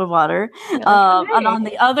Shape of Water. And on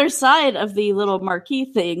the other side of the little marquee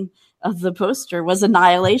thing of the poster was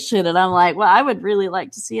Annihilation. And I'm like, well, I would really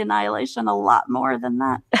like to see Annihilation a lot more than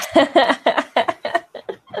that.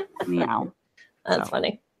 Meow. That's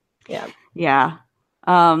funny. Yeah. Yeah.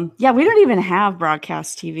 Yeah, we don't even have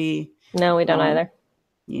broadcast TV. No, we don't either.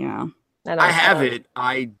 Yeah. I have it.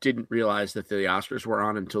 I didn't realize that the Oscars were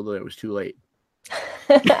on until it was too late.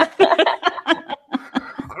 I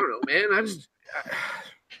don't know, man.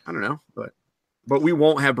 I don't know, but we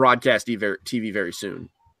won't have broadcast TV very soon.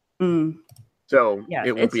 So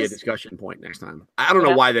it won't be a discussion point next time. I don't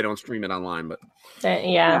know why they don't stream it online, but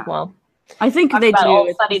well, I think they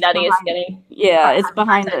do. Fuddy Duddy is getting it's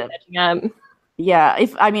behind it. Yeah,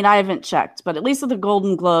 I haven't checked, but at least with the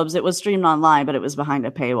Golden Globes, it was streamed online, but it was behind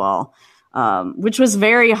a paywall, which was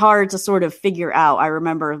very hard to sort of figure out. I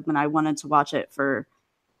remember when I wanted to watch it for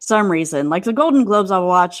some reason, like the Golden Globes, I'll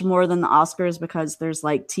watch more than the Oscars because there's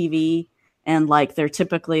like TV and like they're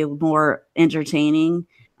typically more entertaining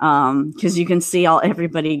because you can see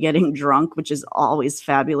everybody getting drunk, which is always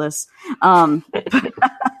fabulous.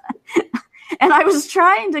 And I was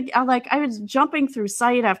I was jumping through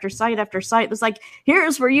site after site after site. It was like,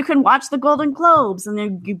 here's where you can watch the Golden Globes. And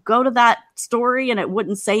then you go to that story and it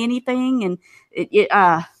wouldn't say anything. And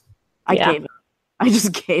I gave up. I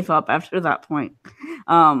just gave up after that point.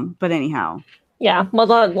 But anyhow. Yeah. Well,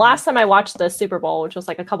 the last time I watched the Super Bowl, which was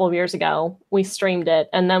like a couple of years ago, we streamed it.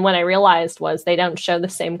 And then what I realized was they don't show the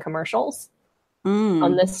same commercials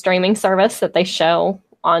on this streaming service that they show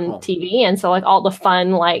on TV. And so like all the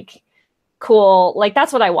fun, like, cool, like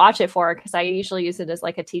that's what I watch it for because I usually use it as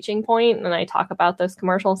like a teaching point and I talk about those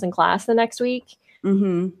commercials in class the next week.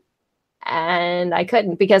 And I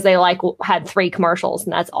couldn't because they like had 3 commercials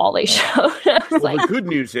and that's all they showed. The good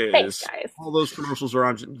news is all those commercials are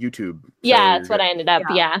on YouTube. Yeah, that's what I ended up.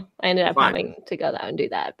 Yeah, I ended up having to go there and do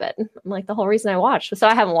that. But I'm like the whole reason I watched. So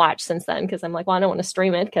I haven't watched since then because I'm like, well, I don't want to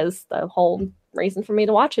stream it because the whole reason for me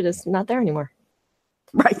to watch it is not there anymore.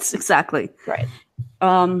 Right, exactly. Right.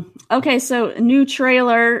 Okay, so new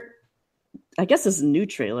trailer. I guess it's a new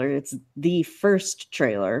trailer. It's the first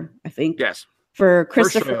trailer, I think. Yes. For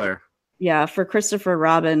Christopher. Yeah, for Christopher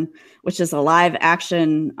Robin, which is a live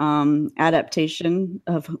action adaptation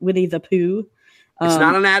of Winnie the Pooh. It's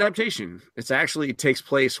not an adaptation. It takes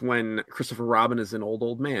place when Christopher Robin is an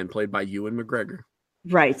old man played by Ewan McGregor.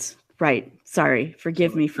 Right. Sorry,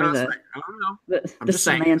 forgive me for I don't know. The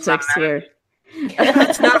semantics here.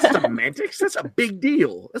 That's not semantics. That's a big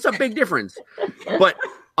deal. That's a big difference. But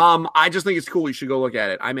I just think it's cool. You should go look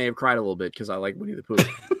at it. I may have cried a little bit because I like Winnie the Pooh.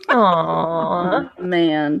 Aww,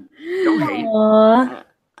 man. Don't hate. Aww.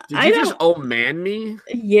 Did you just man me?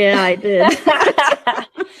 Yeah, I did.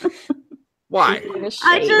 Why? Let's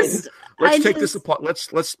take this apart.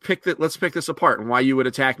 Let's pick this apart and why you would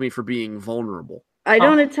attack me for being vulnerable. I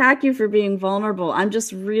don't attack you for being vulnerable. I'm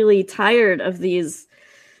just really tired of these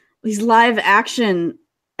live action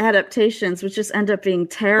adaptations, which just end up being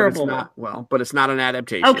terrible. But it's not an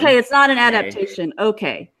adaptation. Okay, it's not an adaptation.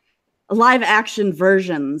 Okay. Live action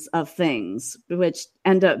versions of things, which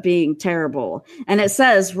end up being terrible. And it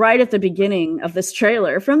says right at the beginning of this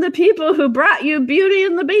trailer, from the people who brought you Beauty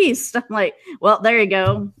and the Beast. I'm like, well, there you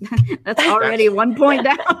go. That's already 1 point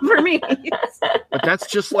down for me. But that's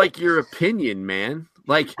just like your opinion, man.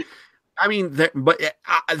 Like, I mean,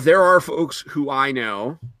 there are folks who I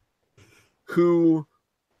know who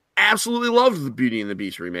absolutely loved the Beauty and the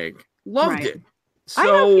Beast remake. Loved it. So, I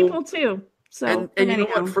know people too. So, and you know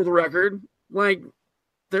what? For the record, like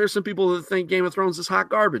there are some people that think Game of Thrones is hot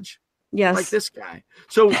garbage. Yes, like this guy.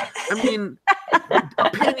 So, I mean,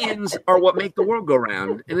 opinions are what make the world go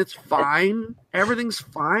round, and it's fine. Everything's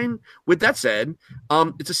fine. With that said,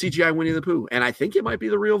 it's a CGI Winnie the Pooh, and I think it might be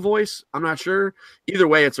the real voice. I'm not sure. Either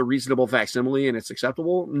way, it's a reasonable facsimile, and it's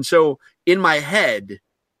acceptable. And so, in my head,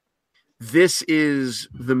 this is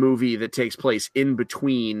the movie that takes place in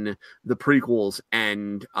between the prequels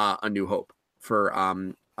and A New Hope for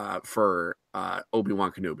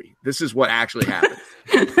Obi-Wan Kenobi. This is what actually happened.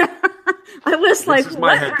 I was like, this is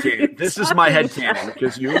my headcanon. This is my headcanon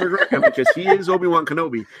because he is Obi-Wan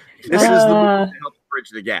Kenobi. This is the movie that helps bridge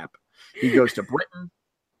the gap. He goes to Britain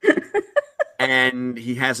and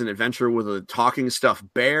he has an adventure with a talking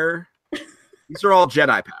stuffed bear. These are all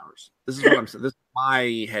Jedi powers. This is what I'm saying. This is my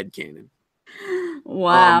headcanon.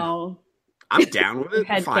 Wow. I'm down with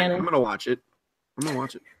it. Fine. I'm going to watch it. I'm gonna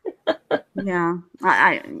watch it. Yeah,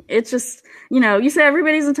 it's just, you say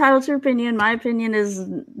everybody's entitled to their opinion. My opinion is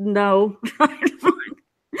no.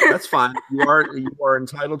 That's fine. You are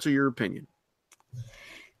entitled to your opinion.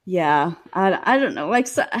 Yeah, I don't know. Like,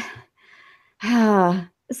 so,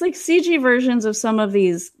 it's like CG versions of some of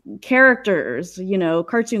these characters,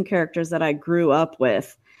 cartoon characters that I grew up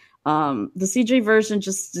with. The CG version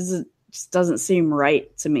just doesn't seem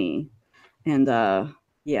right to me, and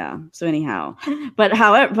yeah. So anyhow, but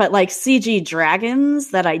like CG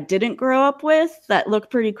dragons that I didn't grow up with that look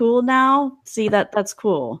pretty cool now. See, that's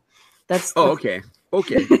cool. Okay.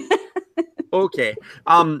 Okay.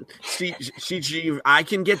 CG. I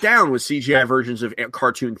can get down with CGI versions of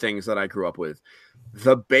cartoon things that I grew up with.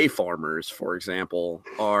 The Bay Farmers, for example,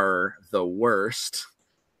 are the worst.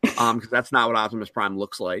 Because that's not what Optimus Prime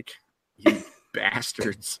looks like. You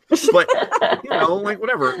bastards. But like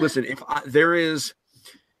whatever. Listen, if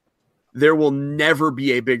there will never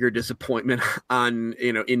be a bigger disappointment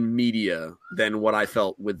in media than what I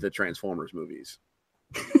felt with the Transformers movies.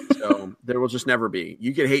 So there will just never be.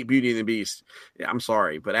 You can hate Beauty and the Beast. Yeah, I'm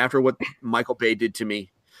sorry, but after what Michael Bay did to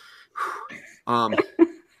me,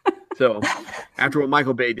 so after what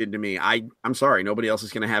Michael Bay did to me, I'm sorry. Nobody else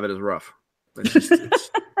is going to have it as rough.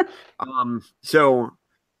 So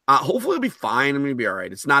hopefully it'll be fine. I'm going to be all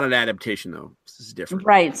right. It's not an adaptation though. This is different.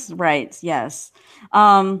 Right. Yes.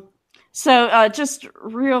 So just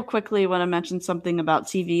real quickly, want to mention something about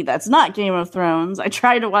TV that's not Game of Thrones. I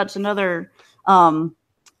tried to watch another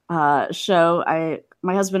show.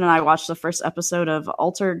 My husband and I watched the first episode of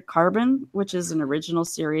Altered Carbon, which is an original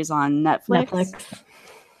series on Netflix.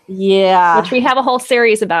 Yeah. Which we have a whole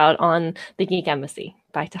series about on the Geek Embassy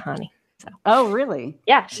by Tahani. So. Oh, really?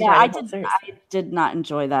 Yeah. I did not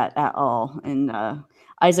enjoy that at all. And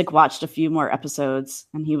Isaac watched a few more episodes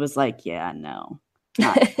and he was like, yeah, no.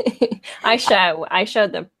 I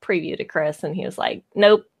showed the preview to Chris and he was like,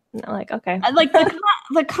 nope. And I'm like, okay. Like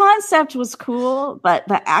the concept was cool, but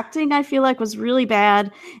the acting I feel like was really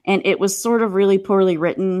bad, and it was sort of really poorly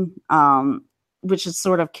written, which has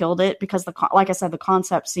sort of killed it because like I said, the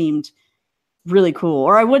concept seemed really cool,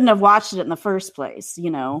 or I wouldn't have watched it in the first place,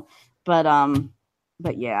 But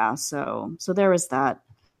yeah, so there was that.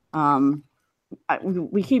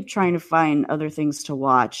 We keep trying to find other things to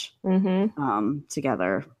watch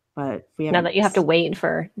together, but we haven't. Now that you have to wait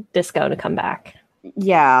for Disco to come back.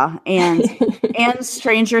 Yeah, and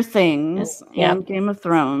Stranger Things and Game of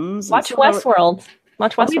Thrones. Watch Westworld.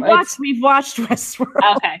 We've watched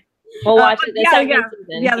Westworld. Okay, we'll watch it. Second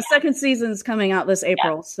season. Yeah, the second season's coming out this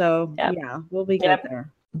April, so we'll be good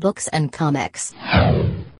there. Books and comics.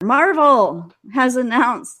 Marvel has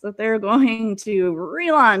announced that they're going to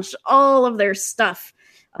relaunch all of their stuff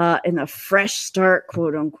in a fresh start,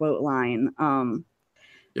 quote unquote, line.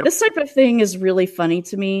 This type of thing is really funny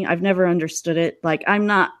to me. I've never understood it. Like,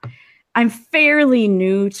 I'm fairly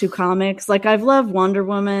new to comics. Like, I've loved Wonder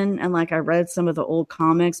Woman and I read some of the old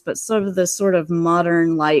comics, but sort of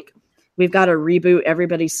modern, we've got to reboot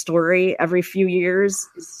everybody's story every few years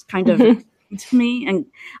is kind of to me. And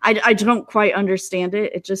I don't quite understand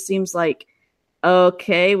it. It just seems like,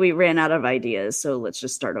 okay, we ran out of ideas, so let's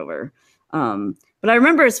just start over. But I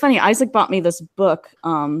remember, it's funny, Isaac bought me this book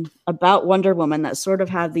about Wonder Woman that sort of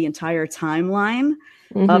had the entire timeline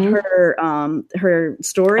of her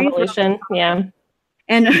story. Evolution, yeah.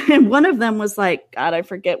 And one of them was like, God, I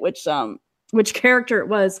forget which character it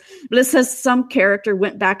was, but it says some character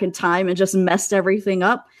went back in time and just messed everything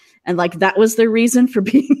up. And that was the reason for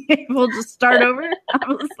being able to start over. I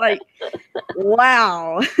was like,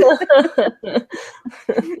 wow.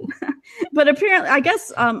 But apparently, I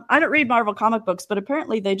guess, I don't read Marvel comic books, but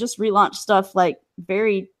apparently they just relaunched stuff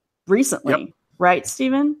very recently. Right,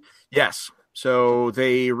 Steven? Yes. So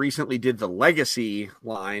they recently did the Legacy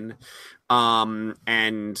line.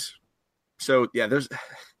 And so, there's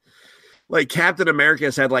Captain America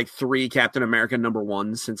has had 3 Captain America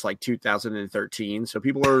 #1s since 2013. So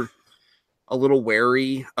people are a little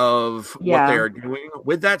wary of what they are doing.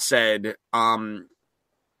 With that said, Brian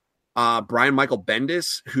Michael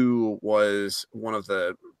Bendis, who was one of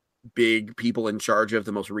the big people in charge of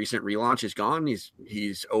the most recent relaunch, is gone.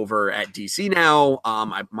 He's over at DC now.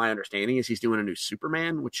 My understanding is he's doing a new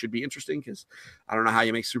Superman, which should be interesting because I don't know how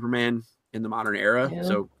you make Superman in the modern era. Yeah.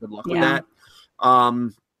 So good luck with that.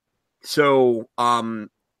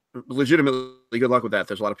 Legitimately good luck with that.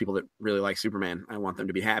 There's a lot of people that really like Superman. I want them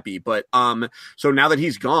to be happy. But so now that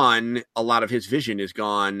he's gone, a lot of his vision is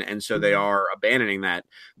gone. And so they are abandoning that.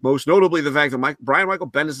 Most notably, the fact that Brian Michael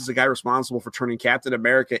Bendis is the guy responsible for turning Captain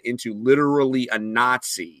America into literally a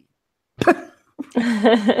Nazi. So,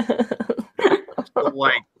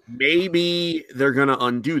 maybe they're going to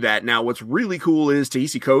undo that. Now, what's really cool is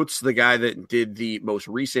Ta-Nehisi Coates, the guy that did the most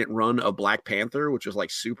recent run of Black Panther, which is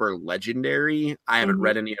like super legendary. I haven't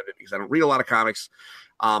read any of it because I don't read a lot of comics.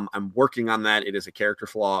 I'm working on that. It is a character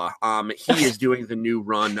flaw. He is doing the new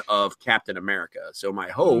run of Captain America. So my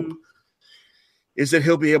hope is that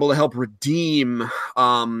he'll be able to help redeem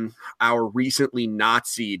our recently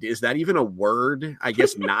Nazi'd. Is that even a word? I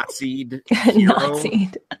guess Nazi'd hero.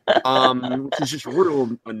 Nazi'd. Which is just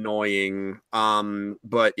real annoying.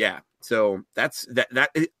 But yeah, so that's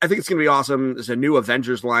that. I think it's gonna be awesome. There's a new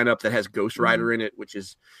Avengers lineup that has Ghost Rider in it, which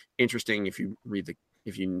is interesting if you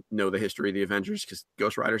know the history of the Avengers, because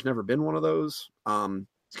Ghost Rider's never been one of those.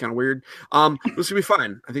 It's kind of weird. This gonna be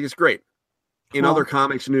fine. I think it's great. In other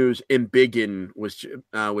comics news, Embiggen was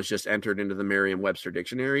just entered into the Merriam-Webster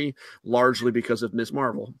dictionary, largely because of Ms.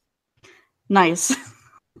 Marvel. Nice.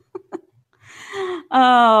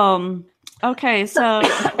 Okay, so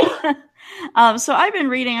so I've been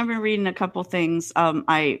reading a couple things.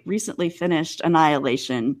 I recently finished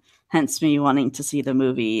Annihilation, hence me wanting to see the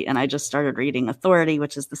movie, and I just started reading Authority,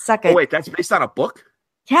 which is the second. Oh wait, that's based on a book?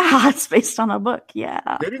 Yeah, it's based on a book.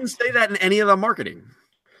 Yeah. They didn't say that in any of the marketing.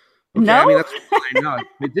 Okay, no, I mean, that's fine. No,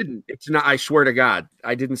 it didn't. It's not. I swear to God,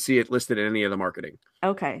 I didn't see it listed in any of the marketing.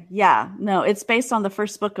 Okay, yeah, no, it's based on the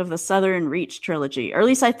first book of the Southern Reach trilogy, or at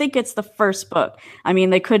least I think it's the first book. I mean,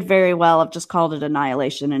 they could very well have just called it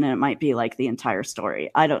Annihilation, and it might be like the entire story.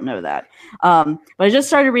 I don't know that. But I just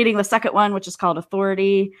started reading the second one, which is called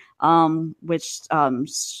Authority, which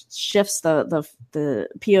shifts the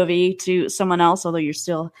POV to someone else, although you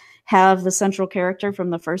still have the central character from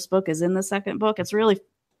the first book is in the second book. It's really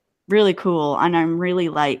cool, and I'm really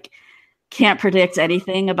can't predict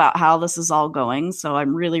anything about how this is all going, so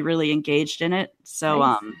I'm really engaged in it. So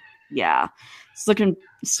nice. Yeah, it's looking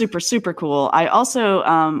super cool. I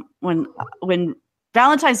also when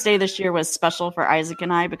Valentine's Day this year was special for Isaac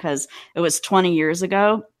and I because it was 20 years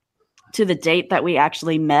ago to the date that we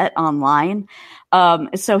actually met online.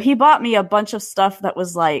 So he bought me a bunch of stuff that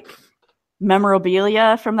was like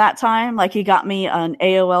memorabilia from that time. Like he got me an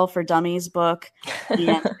AOL for Dummies book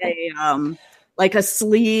and a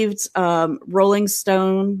sleeved Rolling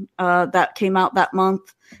Stone that came out that month,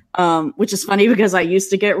 which is funny because I used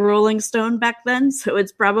to get Rolling Stone back then, so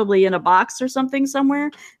it's probably in a box or something somewhere,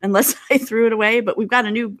 unless I threw it away. But we've got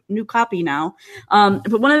a new copy now.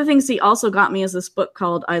 But one of the things he also got me is this book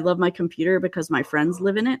called "I Love My Computer Because My Friends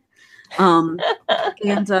Live in It," and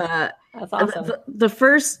that's awesome. The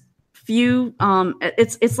first few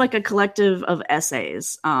it's like a collective of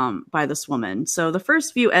essays by this woman. So the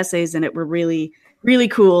first few essays in it were really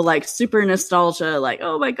cool, like super nostalgia, like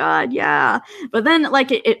oh my god, yeah. But then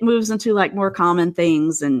like it moves into like more common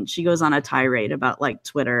things, and she goes on a tirade about like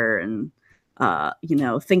Twitter and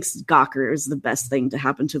thinks Gawker is the best thing to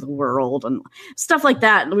happen to the world and stuff like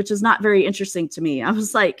that, which is not very interesting to me. I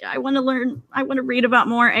was like, I want to read about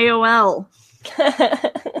more AOL.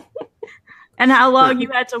 And how long you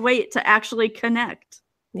had to wait to actually connect.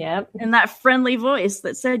 Yep. And that friendly voice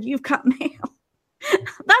that said, "You've got mail."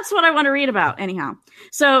 That's what I want to read about anyhow.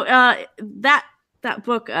 So that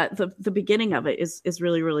book, the beginning of it is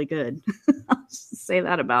really good. I'll just say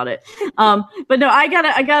that about it. But no, I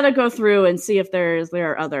gotta go through and see if there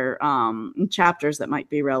are other chapters that might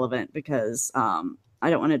be relevant, because I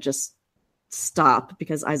don't want to just stop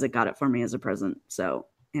because Isaac got it for me as a present. So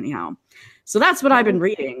anyhow, so that's what I've been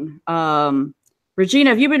reading. Regina,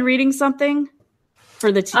 have you been reading something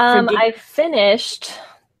for the I finished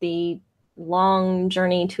The Long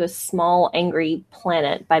Journey to a Small Angry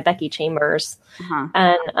Planet by Becky Chambers.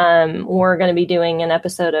 And we're going to be doing an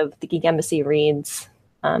episode of the Geek Embassy Reads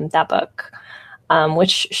that book,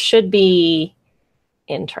 which should be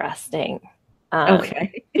interesting.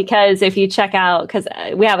 Okay. Because if you check out, because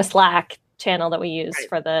we have a Slack channel that we use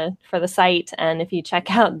for the site, and if you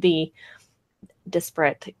check out the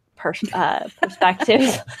disparate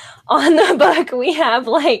perspectives on the book, we have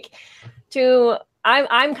like two.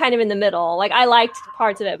 I'm kind of in the middle. Like I liked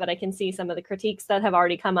parts of it, but I can see some of the critiques that have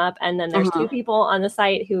already come up. And then there's two people on the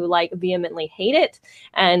site who like vehemently hate it,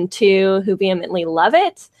 and two who vehemently love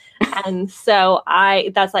it. And so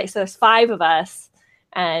so there's five of us,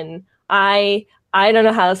 and I don't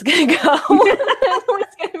know how it's going to go.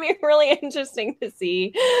 It's going to be really interesting to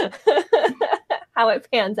see how it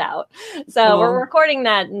pans out. So we're recording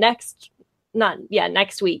that next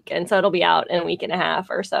week. And so it'll be out in a week and a half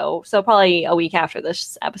or so. So probably a week after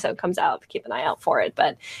this episode comes out, keep an eye out for it.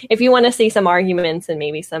 But if you want to see some arguments and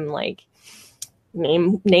maybe some like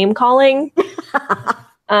name calling,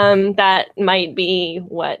 that might be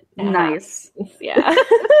what nice. Yeah.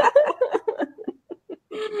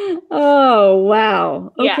 Oh,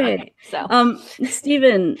 wow. Yeah, Okay. so.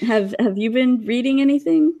 Stephen, have you been reading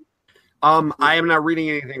anything? I am not reading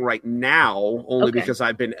anything right now, only Okay. because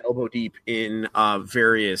I've been elbow deep in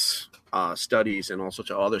various studies and all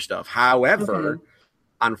sorts of other stuff. However, Okay.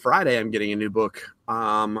 on Friday, I'm getting a new book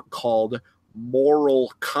called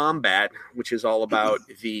Moral Combat, which is all about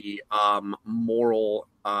the moral.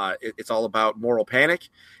 It's all about moral panic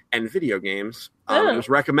and video games. It was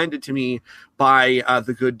recommended to me by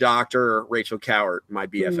the good doctor Rachel Cowart, my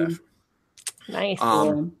BFF. Nice.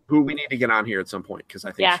 Who we need to get on here at some point because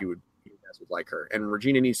I think Yeah. you guys would like her. And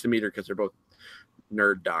Regina needs to meet her because they're both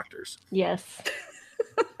nerd doctors. Yes.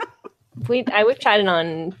 We've chatted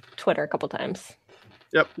on Twitter a couple times.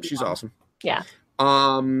 Yep, she's awesome. Yeah.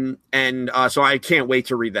 So I can't wait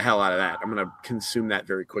to read the hell out of that. I'm going to consume that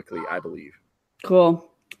very quickly, I believe. Cool.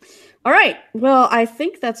 All right. Well, I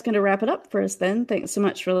think that's going to wrap it up for us then. Thanks so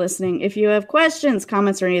much for listening. If you have questions,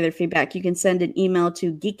 comments, or any other feedback, you can send an email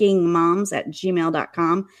to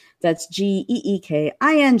geekingmoms@gmail.com. That's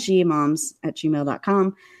GEEKING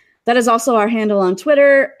moms@gmail.com. That is also our handle on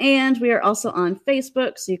Twitter, and we are also on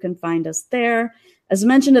Facebook, so you can find us there. As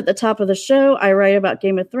mentioned at the top of the show, I write about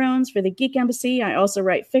Game of Thrones for the Geek Embassy. I also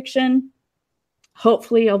write fiction.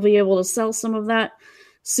 Hopefully, I'll be able to sell some of that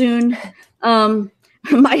soon.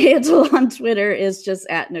 My handle on Twitter is just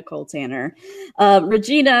 @Nicole Tanner.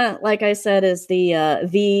 Regina, like I said, is the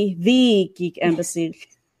Geek Embassy.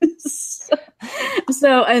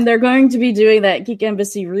 So, and they're going to be doing that Geek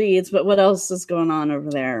Embassy reads, but what else is going on over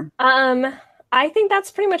there? I think that's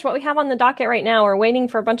pretty much what we have on the docket right now. We're waiting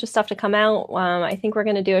for a bunch of stuff to come out. I think we're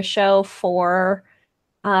going to do a show for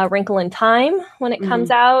Wrinkle in Time when it comes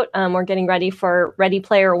out. We're getting ready for Ready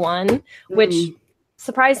Player One, which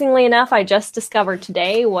surprisingly enough, I just discovered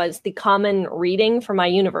today was the common reading for my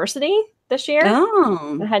university this year.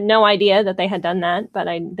 Oh. I had no idea that they had done that, but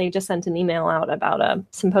they just sent an email out about a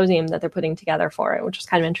symposium that they're putting together for it, which is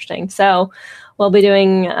kind of interesting. So we'll be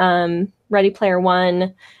doing Ready Player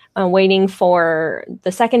One, waiting for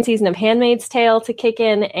the second season of Handmaid's Tale to kick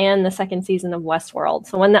in and the second season of Westworld.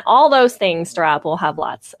 So when all those things drop, we'll have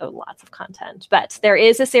lots of content. But there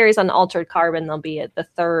is a series on Altered Carbon. They'll be at the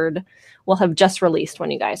third. We'll have just released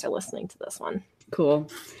when you guys are listening to this one. Cool.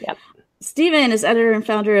 Yep. Steven is editor and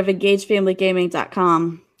founder of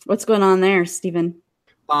EngageFamilyGaming.com. What's going on there, Steven?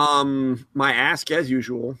 My ask, as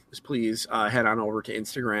usual, is please head on over to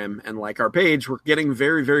Instagram and like our page. We're getting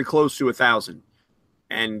very, very close to 1,000.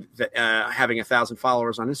 And having 1,000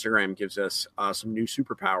 followers on Instagram gives us some new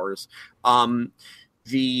superpowers,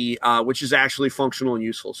 which is actually functional and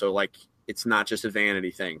useful. So, like, it's not just a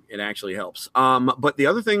vanity thing. It actually helps. But the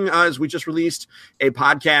other thing is we just released a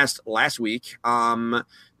podcast last week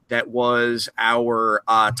that was our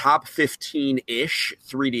top 15-ish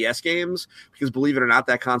 3DS games, because believe it or not,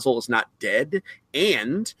 that console is not dead.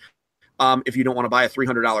 And if you don't want to buy a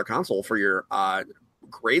 $300 console for your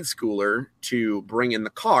grade schooler to bring in the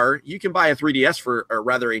car, you can buy a 3DS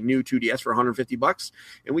a new 2DS for $150,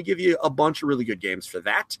 and we give you a bunch of really good games for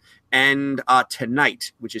that. And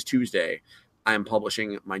tonight, which is Tuesday, I am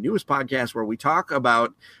publishing my newest podcast where we talk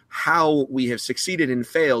about how we have succeeded and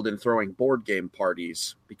failed in throwing board game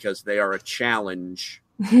parties, because they are a challenge.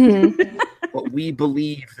 But we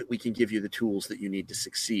believe that we can give you the tools that you need to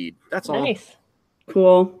succeed. That's all. Nice.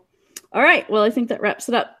 Cool. All right. Well, I think that wraps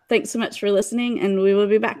it up. Thanks so much for listening, and we will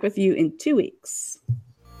be back with you in 2 weeks.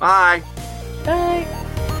 Bye. Bye.